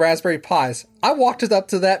fan of Raspberry Pis. I walked up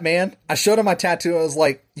to that man. I showed him my tattoo. I was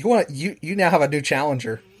like, you now have a new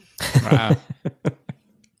challenger. Wow.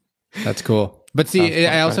 That's cool. But see,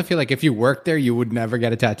 I also feel like if you worked there, you would never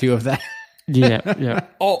get a tattoo of that. Yeah.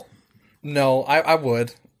 Oh, No, I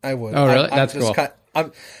would. I would. Oh, really? That's just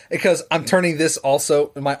cool. Because I'm turning this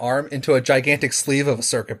also in my arm into a gigantic sleeve of a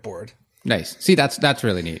circuit board. Nice. See, that's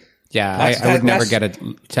really neat. Yeah, I would never get a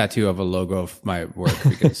tattoo of a logo of my work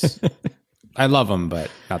because I love them, but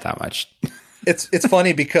not that much. It's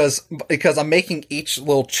funny because I'm making each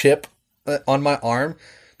little chip on my arm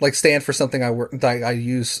like stand for something I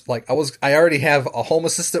use. Like I already have a Home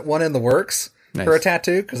Assistant one in the works for a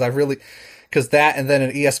tattoo because that, and then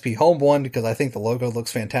an ESP Home one because I think the logo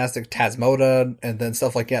looks fantastic. Tasmota, and then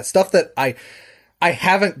stuff like that. Stuff that I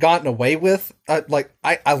haven't gotten away with. I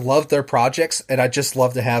love their projects, and I just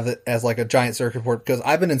love to have it as like a giant circuit board because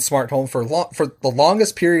I've been in smart home for the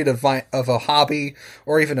longest period of a hobby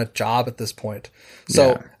or even a job at this point.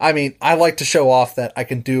 So, I mean, I like to show off that I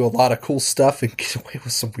can do a lot of cool stuff and get away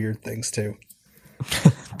with some weird things too.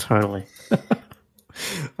 Totally.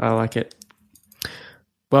 I like it.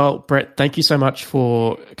 Well, Brett, thank you so much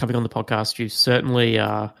for coming on the podcast. You certainly,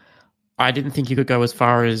 I didn't think you could go as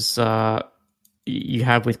far as you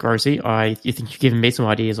have with Grossi. You think you've given me some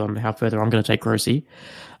ideas on how further I'm going to take Grossi.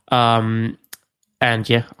 And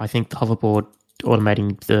yeah, I think the hoverboard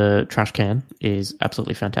automating the trash can is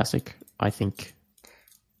absolutely fantastic. I think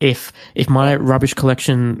if my rubbish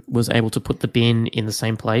collection was able to put the bin in the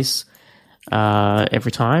same place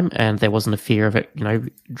every time, and there wasn't a fear of it,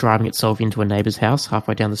 driving itself into a neighbor's house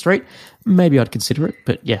halfway down the street, maybe I'd consider it.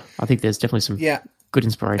 But yeah, I think there's definitely some good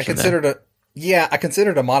inspiration. I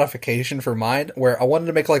considered a modification for mine where I wanted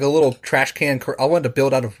to make like a little trash can. I wanted to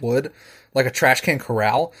build out of wood, like a trash can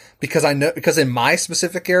corral, because in my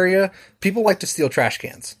specific area, people like to steal trash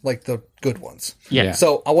cans, like the good ones. Yeah.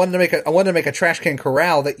 So I wanted to make a trash can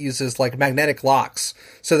corral that uses like magnetic locks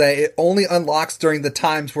so that it only unlocks during the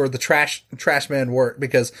times where the trash man work,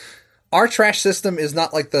 because our trash system is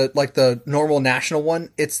not like the normal national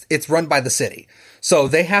one. It's run by the city. So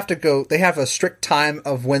they have a strict time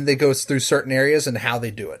of when they go through certain areas and how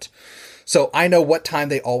they do it. So I know what time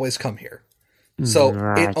they always come here. So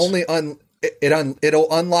right.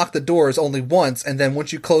 It'll unlock the doors only once, and then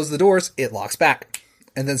once you close the doors, it locks back.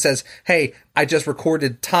 And then says, "Hey, I just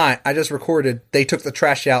recorded they took the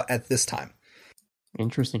trash out at this time."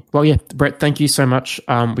 Interesting. Well, yeah, Brett, thank you so much.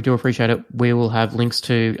 We do appreciate it. We will have links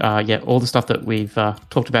to all the stuff that we've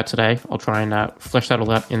talked about today. I'll try and flesh that all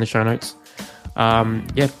out in the show notes.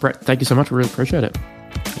 Brett, thank you so much. We really appreciate it.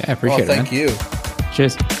 Yeah, I appreciate it. Thank you.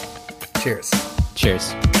 Cheers.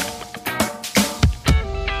 Cheers.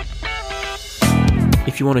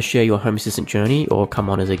 If you want to share your Home Assistant journey or come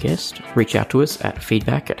on as a guest, reach out to us at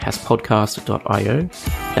feedback@hasspodcast.io.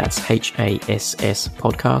 That's HASS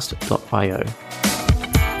podcast.io.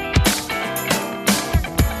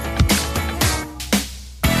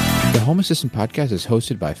 The Home Assistant Podcast is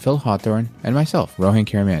hosted by Phil Hawthorne and myself, Rohan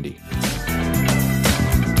Karamandi.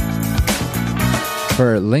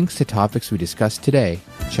 For links to topics we discussed today,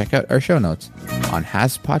 check out our show notes on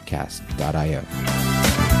hasspodcast.io.